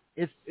that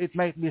it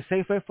might be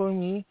safer for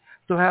me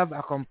to have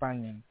a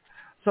companion.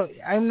 So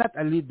I'm not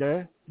a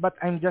leader, but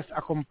I'm just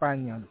a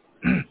companion.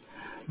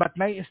 But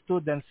my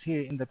students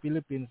here in the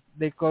Philippines,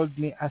 they called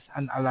me as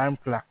an alarm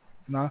clock.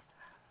 No,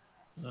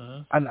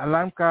 Mhm. an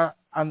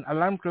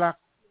alarm clock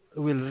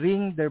will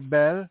ring their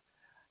bell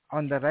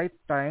on the right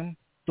time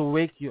to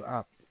wake you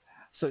up.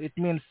 So it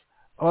means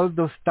all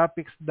those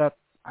topics that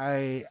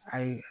I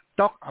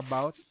talk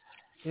about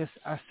is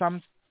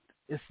some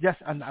it's just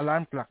an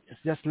alarm clock. It's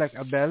just like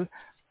a bell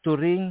to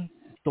ring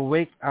to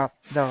wake up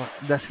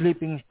the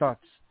sleeping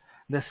thoughts,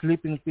 the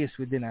sleeping peace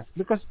within us.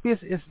 Because peace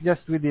is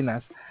just within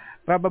us.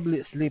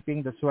 Probably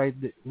sleeping, that's why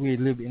we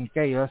live in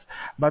chaos.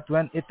 But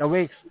when it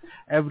awakes,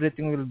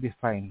 everything will be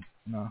fine.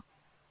 No.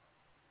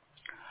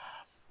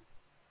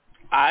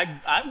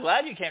 I'm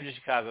glad you came to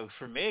Chicago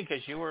for me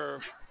because you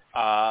were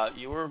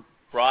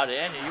brought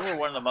in. You were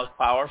one of the most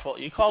powerful.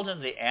 You called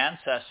in the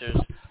ancestors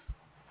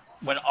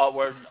when all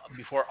were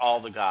before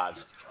all the gods.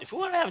 If we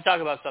want to have a talk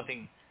about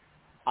something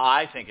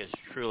I think is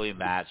truly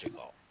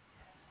magical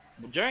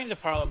during the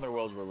Parliament of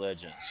World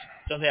Religions,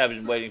 something I've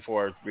been waiting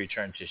for to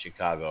return to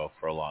Chicago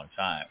for a long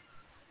time.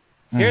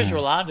 Here's Mm-hmm.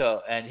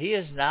 Rolando, and he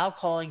is now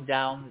calling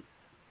down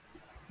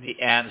the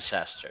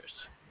ancestors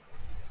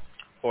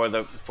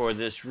for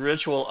this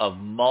ritual of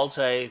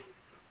multi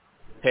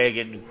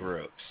pagan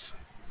groups.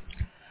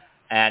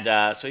 And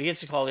so he gets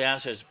to call the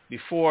ancestors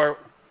before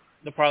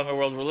the Parliament of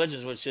World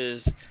Religions, which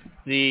is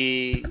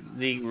the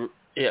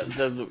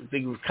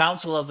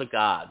Council of the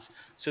Gods.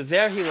 So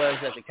there he was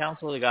at the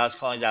Council of the Gods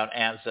calling down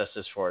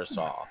ancestors for us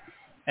all.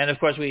 And of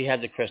course we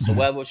had the Crystal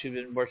Web, which we've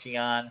been working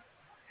on.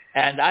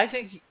 And I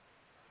think,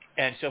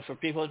 and so for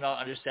people who don't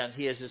understand,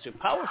 he is this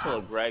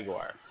powerful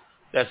egregor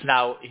that's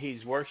now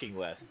he's working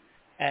with.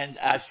 And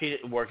I've seen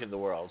it work in the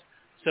world.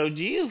 So do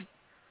you,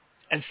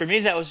 and for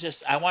me that was just,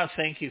 I want to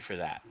thank you for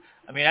that.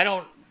 I mean, I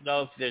don't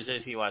know if there's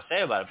anything you want to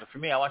say about it, but for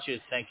me, I want you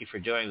to thank you for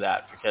doing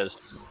that because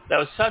that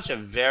was such a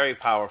very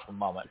powerful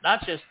moment,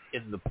 not just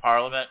in the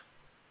Parliament,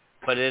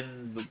 but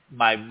in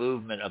my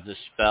movement of the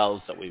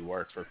spells that we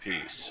work for peace.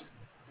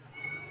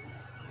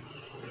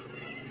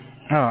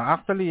 Oh,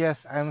 actually, yes.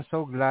 I'm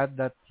so glad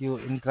that you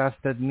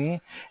entrusted me,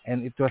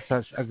 and it was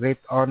such a great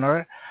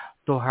honor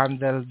to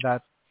handle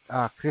that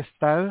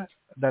crystal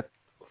that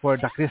for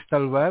the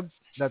crystal web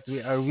that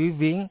we are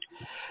weaving.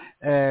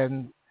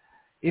 And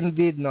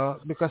indeed, no,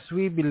 because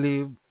we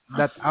believe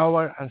that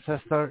our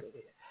ancestor,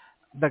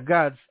 the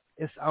gods,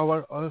 is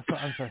our also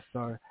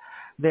ancestor.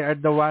 They are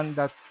the one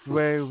that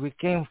where we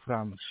came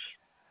from.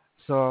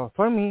 So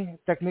for me,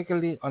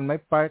 technically, on my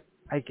part,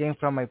 I came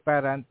from my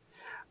parent,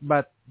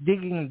 but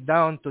digging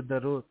down to the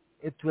root,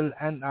 it will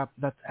end up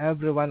that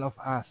every one of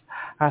us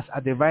has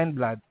a divine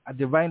blood, a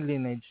divine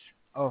lineage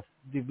of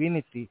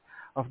divinity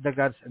of the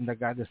gods and the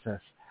goddesses.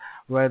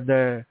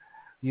 Whether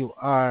you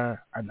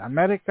are an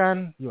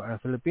American, you are a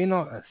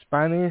Filipino, a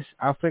Spanish,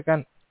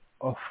 African,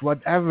 of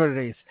whatever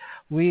race,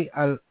 we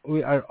are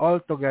all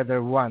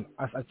together one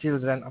as a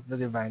children of the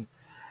divine.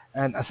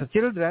 And as a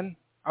children,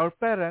 our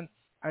parents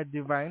are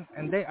divine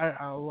and they are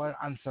our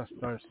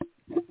ancestors.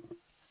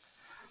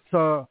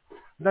 So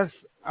that's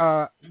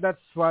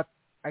what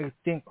I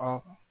think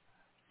of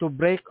to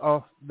break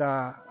off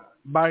the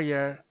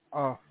barrier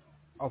of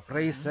Hmm.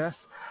 races,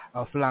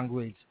 of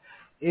language.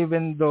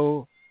 Even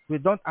though we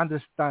don't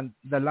understand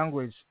the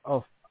language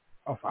of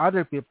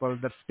other people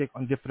that speak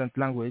on different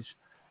language,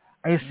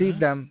 I see Hmm.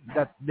 them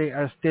that they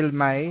are still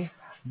my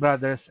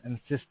brothers and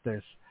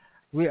sisters.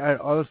 We are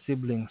all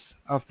siblings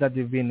of the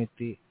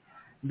divinity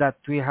that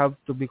we have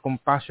to be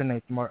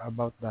compassionate more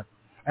about that.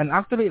 And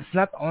actually, it's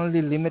not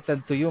only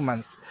limited to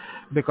humans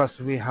because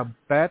we have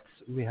pets,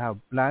 we have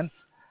plants,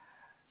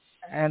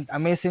 and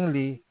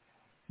amazingly,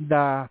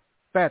 the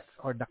pets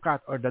or the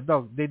cat or the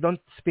dog, they don't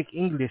speak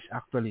English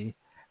actually.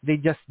 They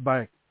just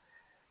bark.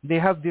 They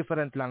have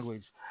different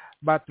language.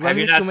 But Have when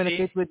you we not seen?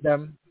 communicate with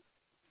them,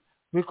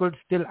 we could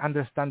still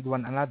understand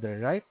one another,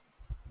 right?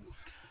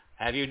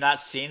 Have you not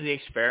seen the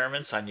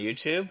experiments on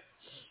YouTube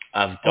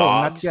of Oh,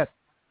 not dogs? yet.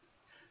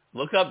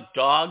 Look up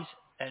dogs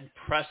and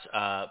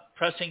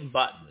pressing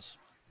buttons.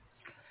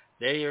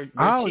 They're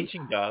Oh,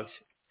 teaching dogs.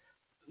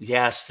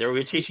 Yes,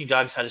 we're teaching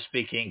dogs how to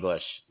speak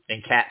English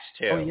and cats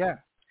Oh too. yeah.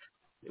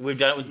 We've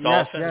done it with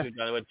Yes, dolphins. yes, We've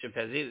done it with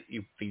chimpanzees.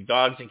 The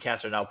dogs and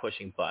cats are now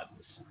pushing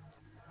buttons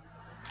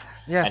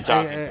yes. and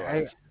talking to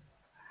us.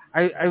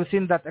 I've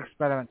seen that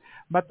experiment.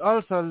 But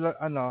also,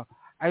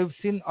 I've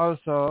seen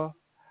also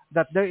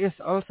that there is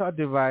also a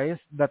device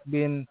that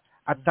been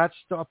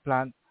attached to a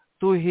plant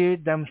to hear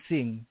them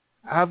sing.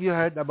 Have you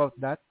heard about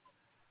that?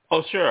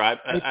 Oh, sure. I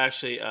I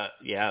actually,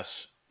 yes.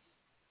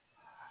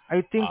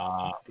 I think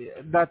Uh,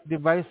 that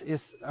device is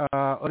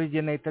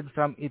originated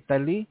from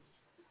Italy.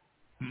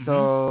 hmm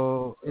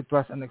So it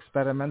was an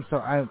experiment. So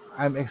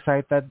I'm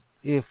excited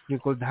if we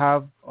could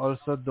have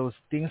also those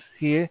things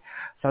here,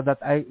 so that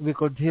I we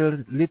could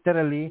hear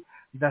literally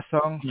the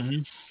songs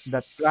hmm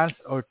that plants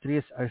or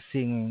trees are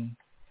singing.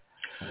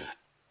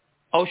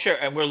 Oh, sure.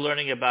 And we're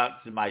learning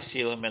about the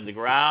mycelium in the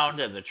ground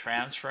and the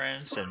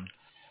transference and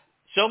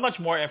so much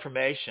more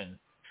information.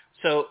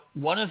 So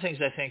one of the things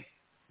I think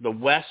the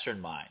Western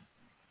mind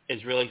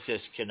is really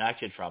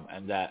disconnected from,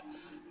 and that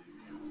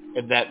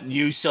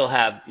you still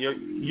have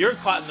you're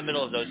caught in the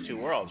middle of those two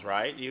worlds,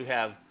 right? You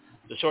have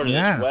the sort of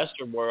this Yeah.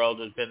 Western world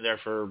has been there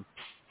for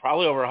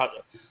probably over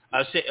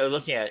 100.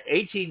 Looking at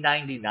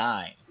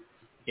 1899.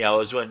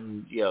 Is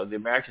when the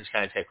Americans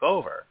kind of take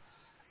over,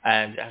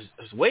 and it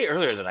was way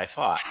earlier than I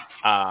thought.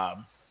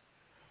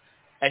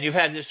 And you've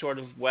had this sort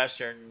of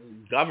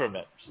Western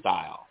government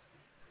style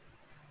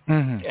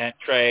Hmm. and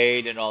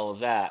trade and all of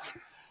that.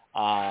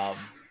 Um,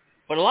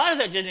 but a lot of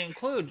that didn't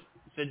include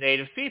the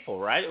native people,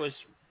 right? It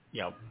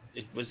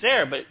was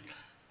there, but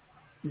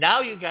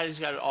now you guys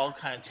got it all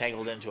kind of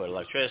tangled into it: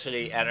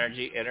 electricity,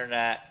 energy,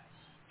 internet,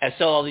 and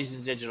still all these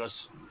indigenous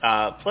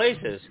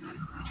places.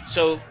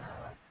 So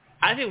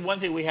I think one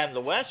thing we have in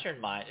the Western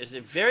mind is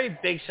a very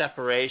big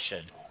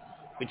separation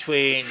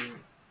between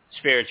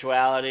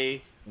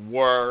spirituality,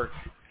 work,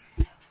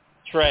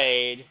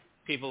 trade,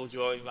 people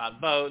going on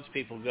boats,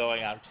 people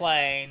going on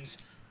planes,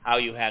 how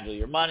you handle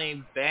your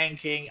money,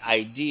 banking,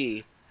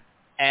 ID,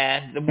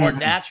 and the more Hmm.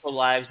 natural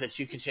lives that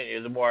you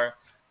continue, the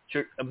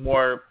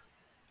more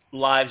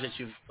lives that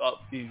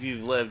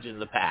you've lived in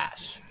the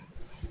past.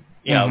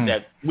 Hmm.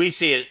 That we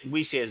see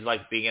as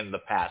like being in the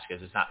past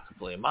because it's not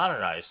completely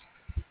modernized.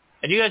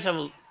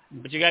 And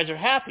but you guys are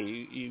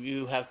happy.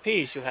 You have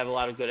peace. You have a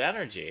lot of good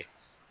energy.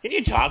 Can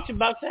you talk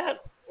about that,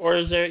 or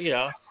is there,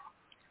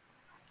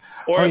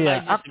 or Oh am I yeah.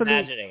 just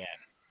imagining it?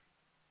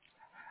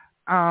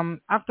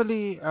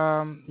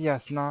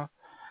 Yes. No.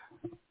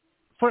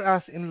 For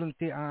us in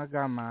Lunti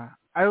Angagama,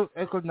 I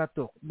could not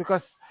talk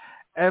because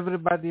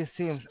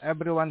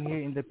everyone here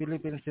in the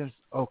Philippines seems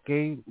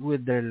okay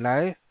with their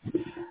life.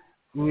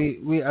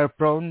 We are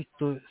prone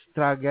to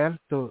struggle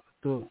to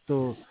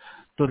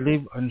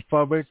live on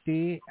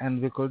poverty,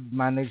 and we could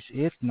manage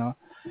it, no.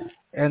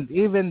 And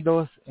even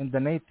those in the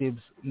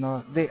natives,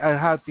 no, they are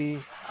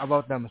happy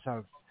about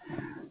themselves.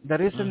 The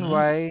reason Hmm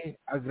why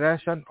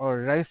aggression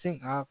or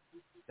rising up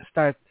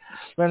start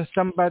when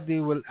somebody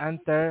will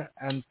enter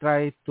and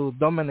try to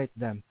dominate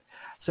them.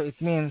 So it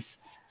means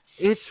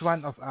each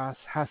one of us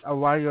has a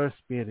warrior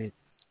spirit.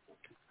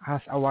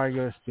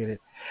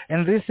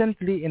 And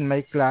recently in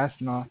my class,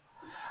 no,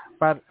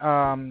 but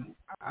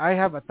I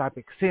have a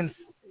topic since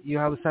you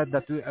have said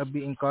that we are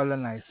being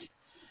colonized,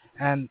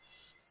 and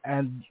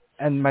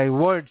and my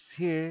words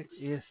here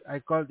is I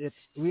called it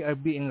we are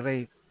being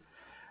raped,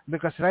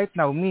 because right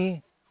now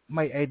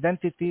my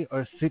identity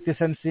or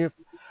citizenship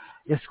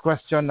is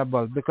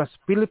questionable because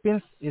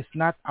Philippines is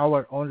not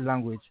our own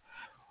language.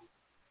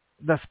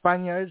 The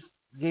Spaniards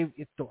gave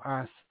it to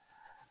us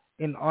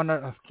in honor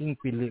of King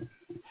Philip,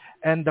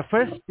 and the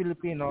first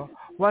Filipino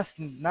was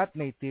not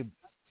native.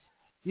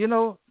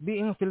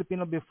 Being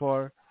Filipino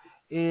before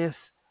is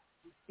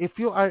if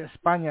you are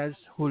Spaniards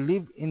who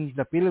live in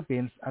the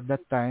Philippines at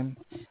that time,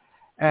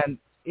 and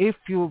if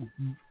you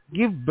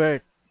give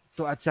birth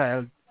to a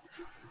child,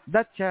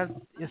 that child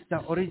is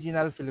the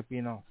original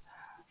Filipino.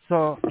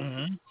 So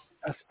hmm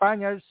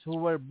Spaniards who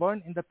were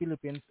born in the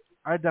Philippines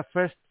are the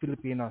first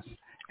Filipinos,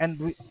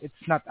 and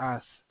it's not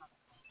us.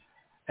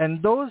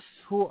 And those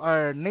who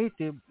are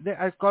native, they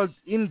are called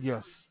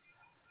Indios.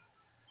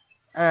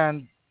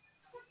 And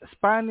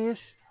Spanish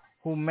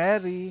who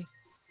marry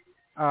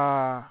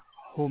uh,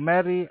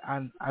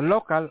 a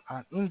local,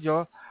 an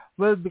Indio,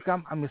 will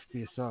become a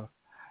mestizo.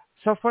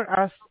 So for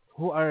us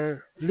who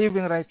are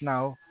living right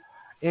now,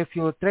 if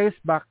you trace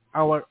back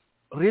our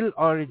real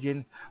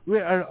origin, we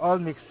are all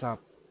mixed up.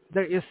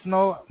 There is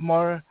no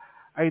more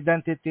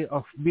identity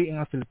of being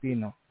a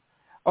Filipino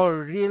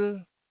or real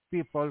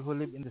people who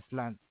live in this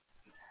land.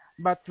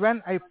 But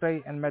when I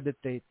pray and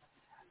meditate,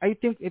 I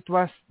think it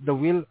was the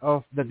will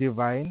of the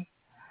divine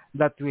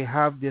that we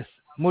have this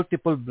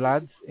multiple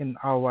bloods in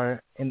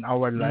our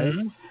life.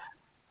 hmm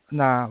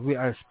Na we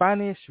are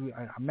Spanish, we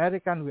are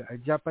American, we are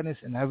Japanese,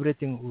 and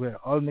everything. We're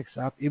all mixed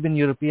up. Even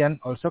European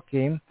also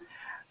came,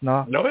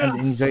 no, Oh and yeah.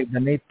 enjoyed the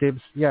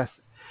natives. Yes,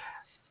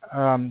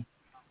 um,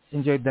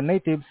 enjoyed the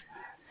natives.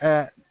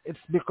 It's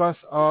because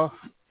of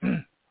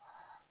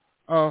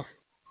of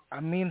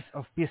a means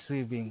of peace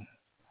weaving.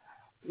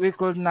 we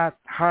could not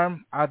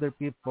harm other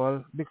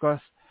people because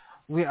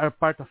we are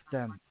part of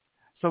them.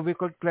 So we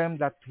could claim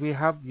that we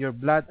have your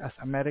blood as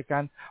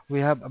American, we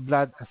have a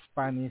blood as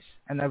Spanish,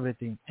 and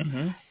everything.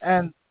 Hmm.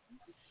 And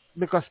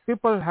because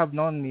people have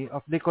known me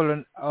of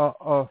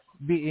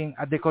being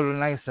a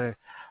decolonizer,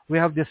 we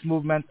have this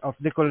movement of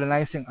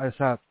decolonizing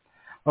ourselves,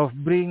 of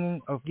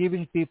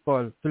giving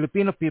people,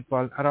 Filipino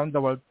people around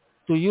the world,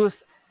 to use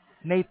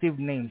native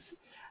names,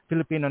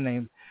 Filipino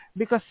names,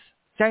 because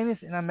Chinese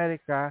in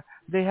America,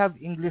 they have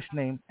English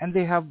name and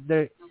they have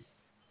their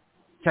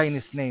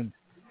Chinese name.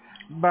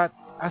 But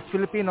as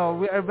Filipino,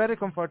 we are very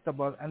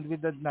comfortable and we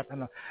did not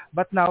know.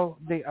 But now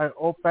they are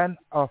open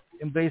of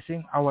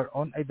embracing our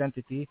own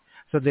identity.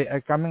 So they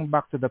are coming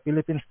back to the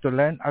Philippines to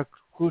learn our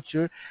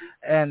culture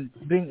and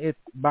bring it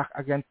back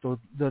again to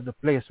the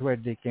place where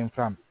they came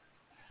from.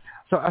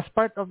 So as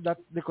part of that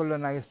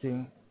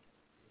decolonizing,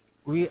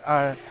 we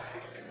are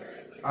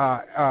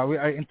we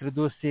are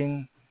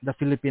introducing the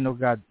Filipino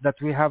God, that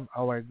we have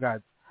our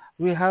God.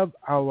 We have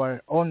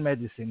our own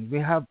medicine. We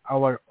have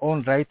our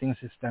own writing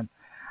system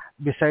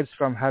besides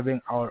from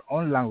having our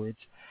own language.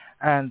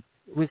 And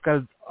we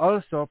could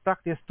also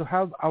practice to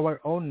have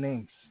our own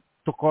names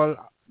to call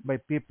by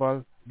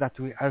people that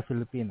we are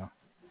Filipino.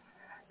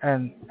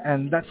 And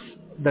that's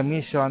the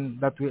mission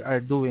that we are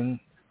doing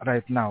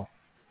right now.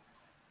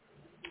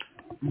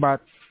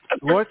 But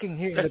That's pretty. working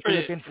here in That's the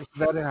pretty. Philippines is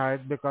very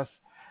hard because,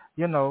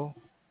 you know,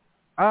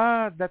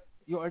 that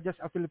you are just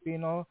a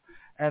Filipino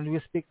and we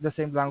speak the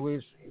same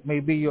language.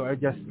 Maybe you are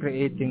just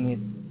creating it,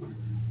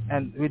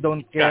 and we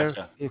don't care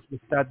Gotcha. if you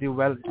study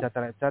well,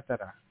 etc.,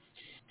 etc.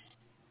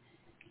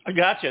 I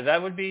gotcha.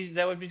 That would be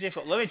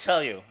difficult. Let me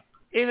tell you,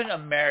 even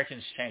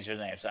Americans change their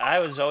names. I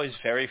was always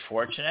very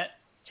fortunate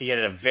to get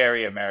a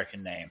very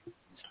American name.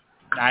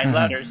 9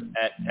 letters,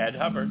 Mm-hmm. Ed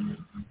Hubbard.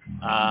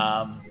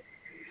 Um,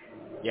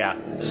 yeah.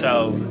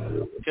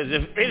 So, because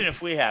even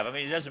if we have, I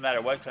mean, it doesn't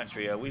matter what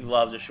country, we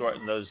love to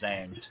shorten those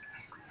names.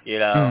 You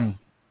know,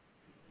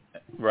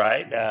 Mm-hmm.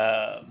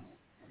 right?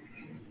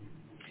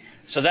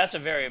 So that's a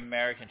very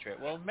American trait.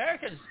 Well,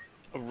 Americans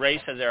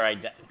erase their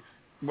identity.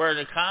 We're in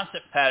a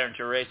constant pattern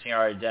to erasing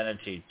our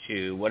identity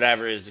to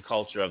whatever is the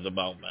culture of the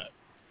moment.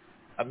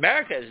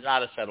 America is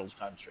not a settled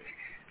country.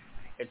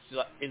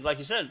 It's like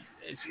you said.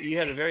 You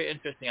had a very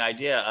interesting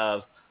idea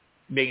of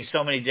being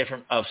so many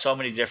different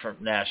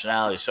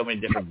nationalities, so many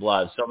different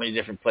bloods, so many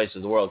different places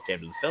of the world came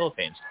to the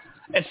Philippines,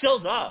 and still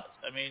does.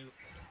 I mean,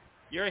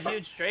 you're a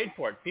huge trade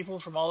port. People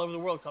from all over the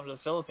world come to the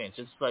Philippines.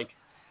 It's like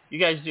you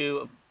guys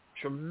do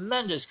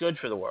tremendous good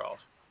for the world.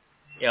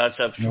 It's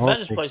a No,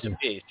 tremendous thank place of you.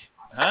 peace.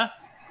 Huh?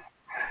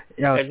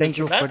 Yeah, It's a thank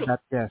you for tremendous. that.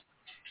 Yes,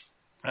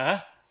 Huh?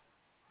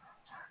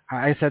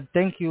 I said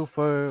thank you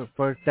for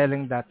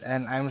telling that,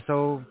 and I'm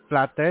so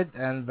flattered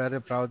and very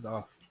proud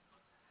of.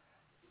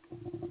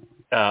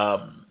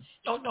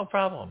 Oh, no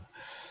problem.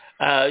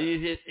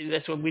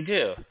 That's what we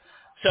do.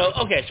 So,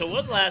 okay. So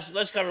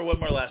let's cover one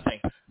more last thing.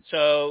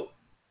 So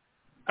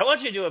I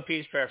want you to do a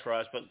peace prayer for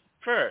us, but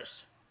first,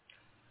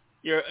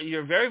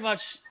 you're very much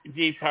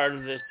deep part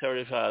of this sort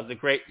of the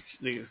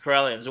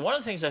Corellians. And one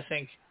of the things I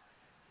think,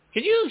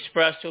 can you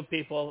express to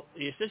people,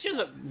 since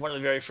you're one of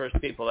the very first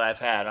people that I've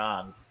had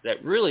on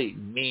that really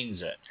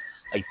means it,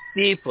 like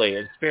deeply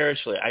and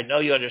spiritually. I know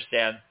you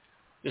understand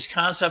this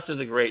concept of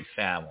the great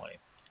family.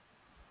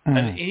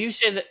 And Mm. you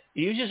say that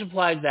you just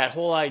applied that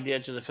whole idea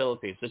to the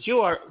Philippines, that you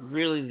are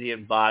really the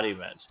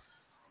embodiment.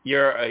 You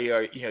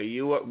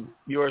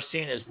are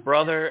seen as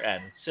brother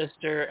and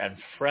sister and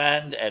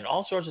friend and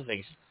all sorts of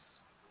things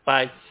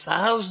by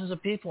thousands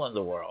of people in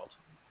the world.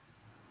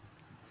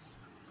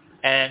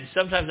 And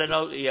sometimes I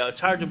know it's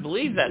hard to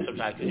believe that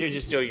sometimes because you're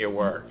just doing your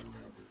work,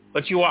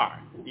 but you are.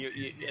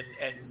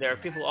 And there are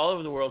people all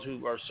over the world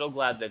who are so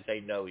glad that they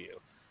know you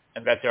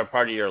and that they're a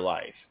part of your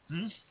life.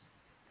 Hmm?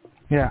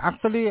 Yeah,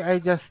 actually, I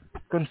just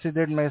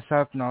considered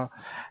myself no.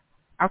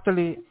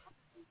 Actually,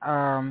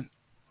 um,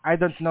 I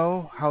don't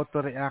know how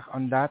to react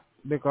on that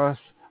because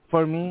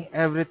for me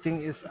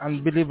everything is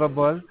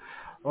unbelievable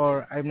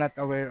or I'm not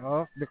aware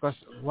of because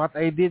what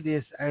I did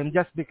is I'm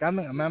just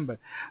becoming a member.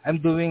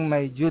 I'm doing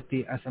my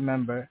duty as a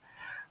member,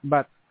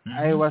 but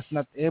I Hmm. was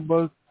not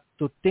able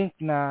to think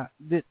na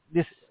this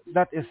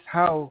that is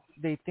how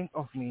they think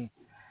of me,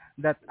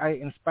 that I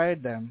inspire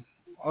them.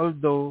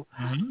 Although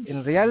Hmm.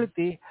 in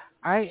reality,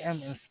 I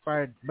am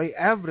inspired by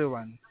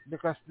everyone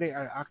because they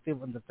are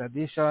active on the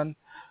tradition.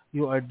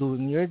 You are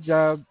doing your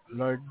job,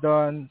 Lord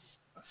Don,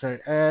 Sir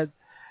Ed,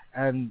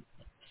 and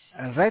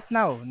and right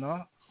now,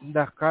 no,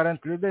 the current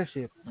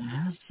leadership.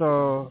 Hmm.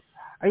 So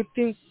I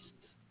think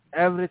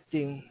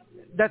everything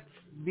that's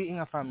being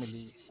a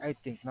family. I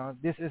think no,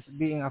 this is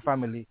being a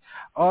family.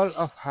 All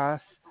of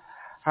us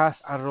has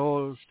a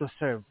role to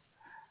serve.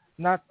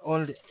 Not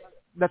only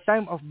the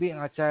time of being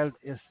a child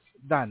is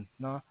done,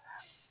 no,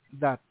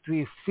 that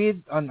we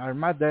feed on our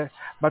mother,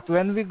 but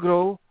when we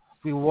grow,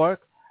 we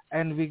work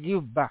and we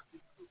give back.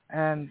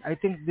 And I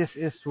think this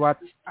is what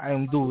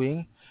I'm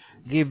doing,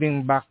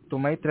 giving back to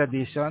my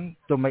tradition,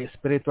 to my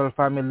spiritual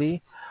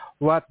family,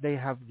 what they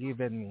have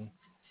given me.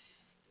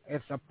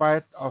 It's a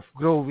part of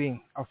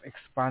growing, of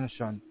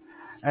expansion.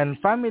 And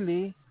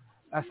family,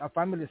 as a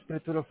family,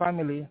 spiritual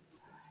family,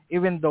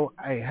 even though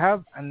I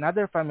have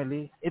another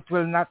family, it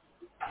will not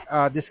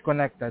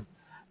disconnected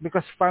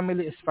because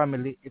family is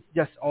family. It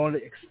just only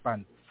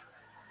expands.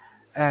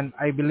 And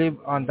I believe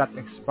on that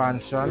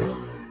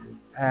expansion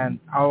and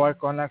our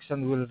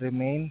connection will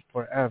remain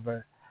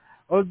forever.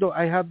 Although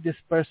I have this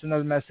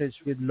personal message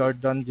with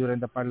Lord Don during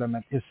the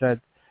parliament, he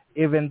said,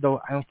 even though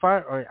I'm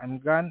far or I'm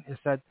gone, he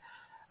said,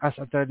 as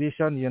a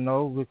tradition,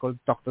 we could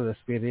talk to the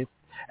spirit.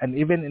 And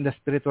even in the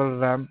spiritual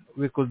realm,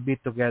 we could be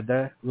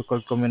together, we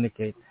could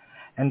communicate.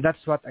 And that's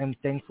what I'm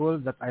thankful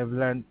that I've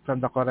learned from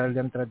the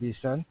Corellian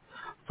tradition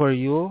for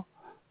you,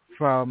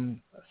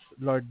 from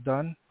Lord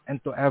Don,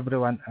 and to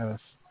everyone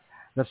else.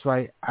 That's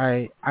why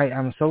I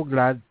am so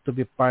glad to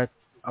be part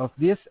of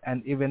this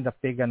and even the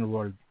pagan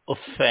world. Well,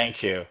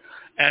 thank you.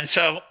 And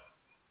so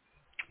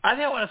I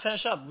think I want to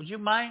finish up. Would you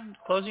mind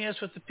closing us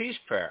with the peace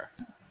prayer?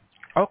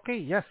 Okay,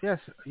 yes,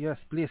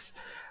 please.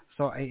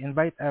 So I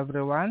invite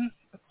everyone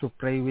to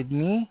pray with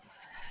me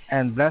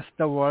and bless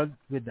the world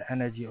with the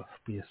energy of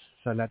peace.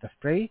 So let us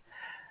pray.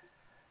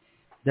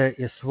 There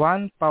is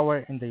one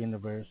power in the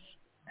universe,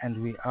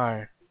 and we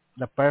are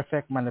the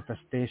perfect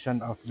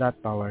manifestation of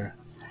that power.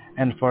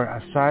 And for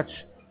as such,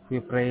 we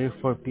pray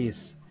for peace.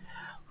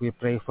 We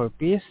pray for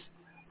peace,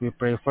 we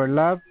pray for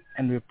love,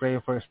 and we pray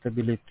for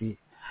stability.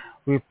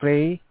 We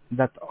pray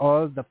that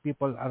all the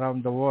people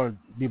around the world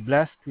be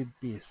blessed with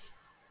peace.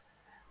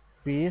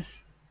 Peace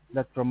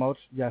that promotes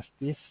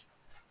justice,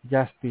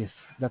 justice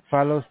that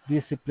follows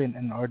discipline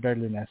and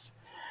orderliness,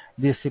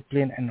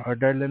 discipline and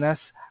orderliness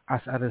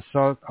as a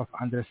result of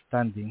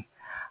understanding,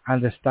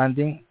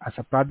 understanding as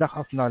a product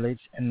of knowledge,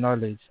 and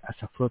knowledge as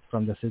a fruit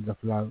from the seed of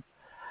love.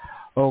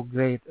 O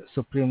great,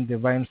 supreme,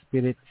 divine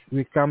Spirit,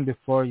 we come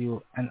before you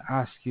and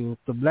ask you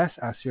to bless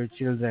us, your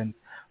children,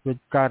 with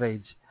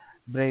courage,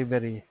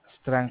 bravery,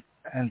 strength,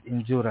 and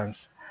endurance,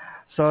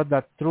 so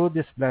that through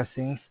these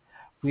blessings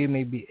we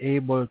may be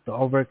able to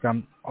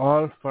overcome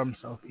all forms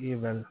of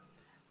evil,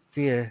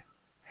 fear,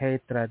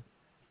 hatred,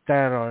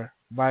 terror,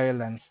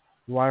 violence,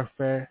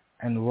 warfare,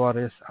 and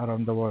worries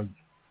around the world.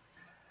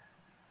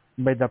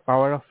 By the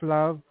power of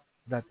love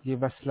that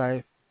gives us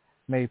life,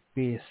 may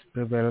peace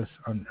prevail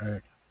on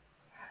earth.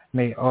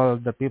 May all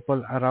the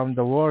people around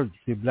the world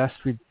be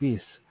blessed with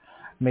peace.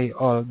 May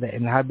all the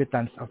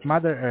inhabitants of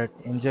Mother Earth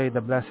enjoy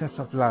the blessings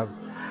of love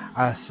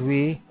as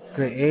we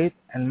create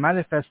and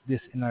manifest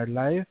this in our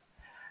life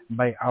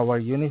by our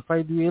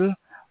unified will,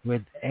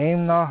 with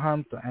aim no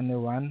harm to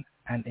anyone,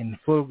 and in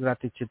full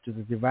gratitude to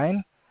the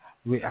divine.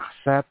 We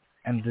accept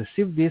and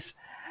receive this,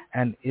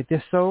 and it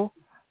is so,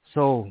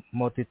 so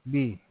mote it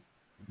be.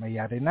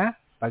 Mayari na,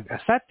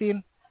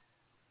 pag-asatin.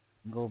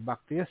 Go back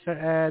to you, Sir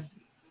Ed.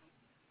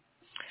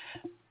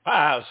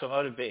 Wow, so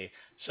mote it be.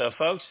 So,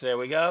 folks, there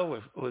we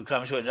go. We've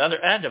come to another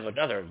end of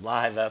another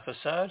live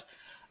episode.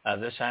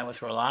 This time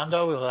with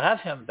Rolando. We will have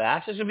him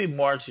back. There's going to be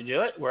more to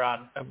do it. We're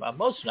on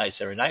most nights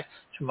every night.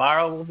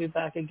 Tomorrow we'll be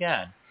back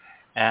again.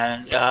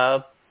 And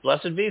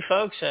blessed be,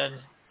 folks,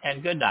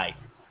 and good night.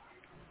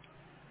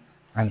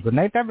 And good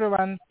night,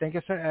 everyone. Thank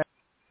you, Sir Ed.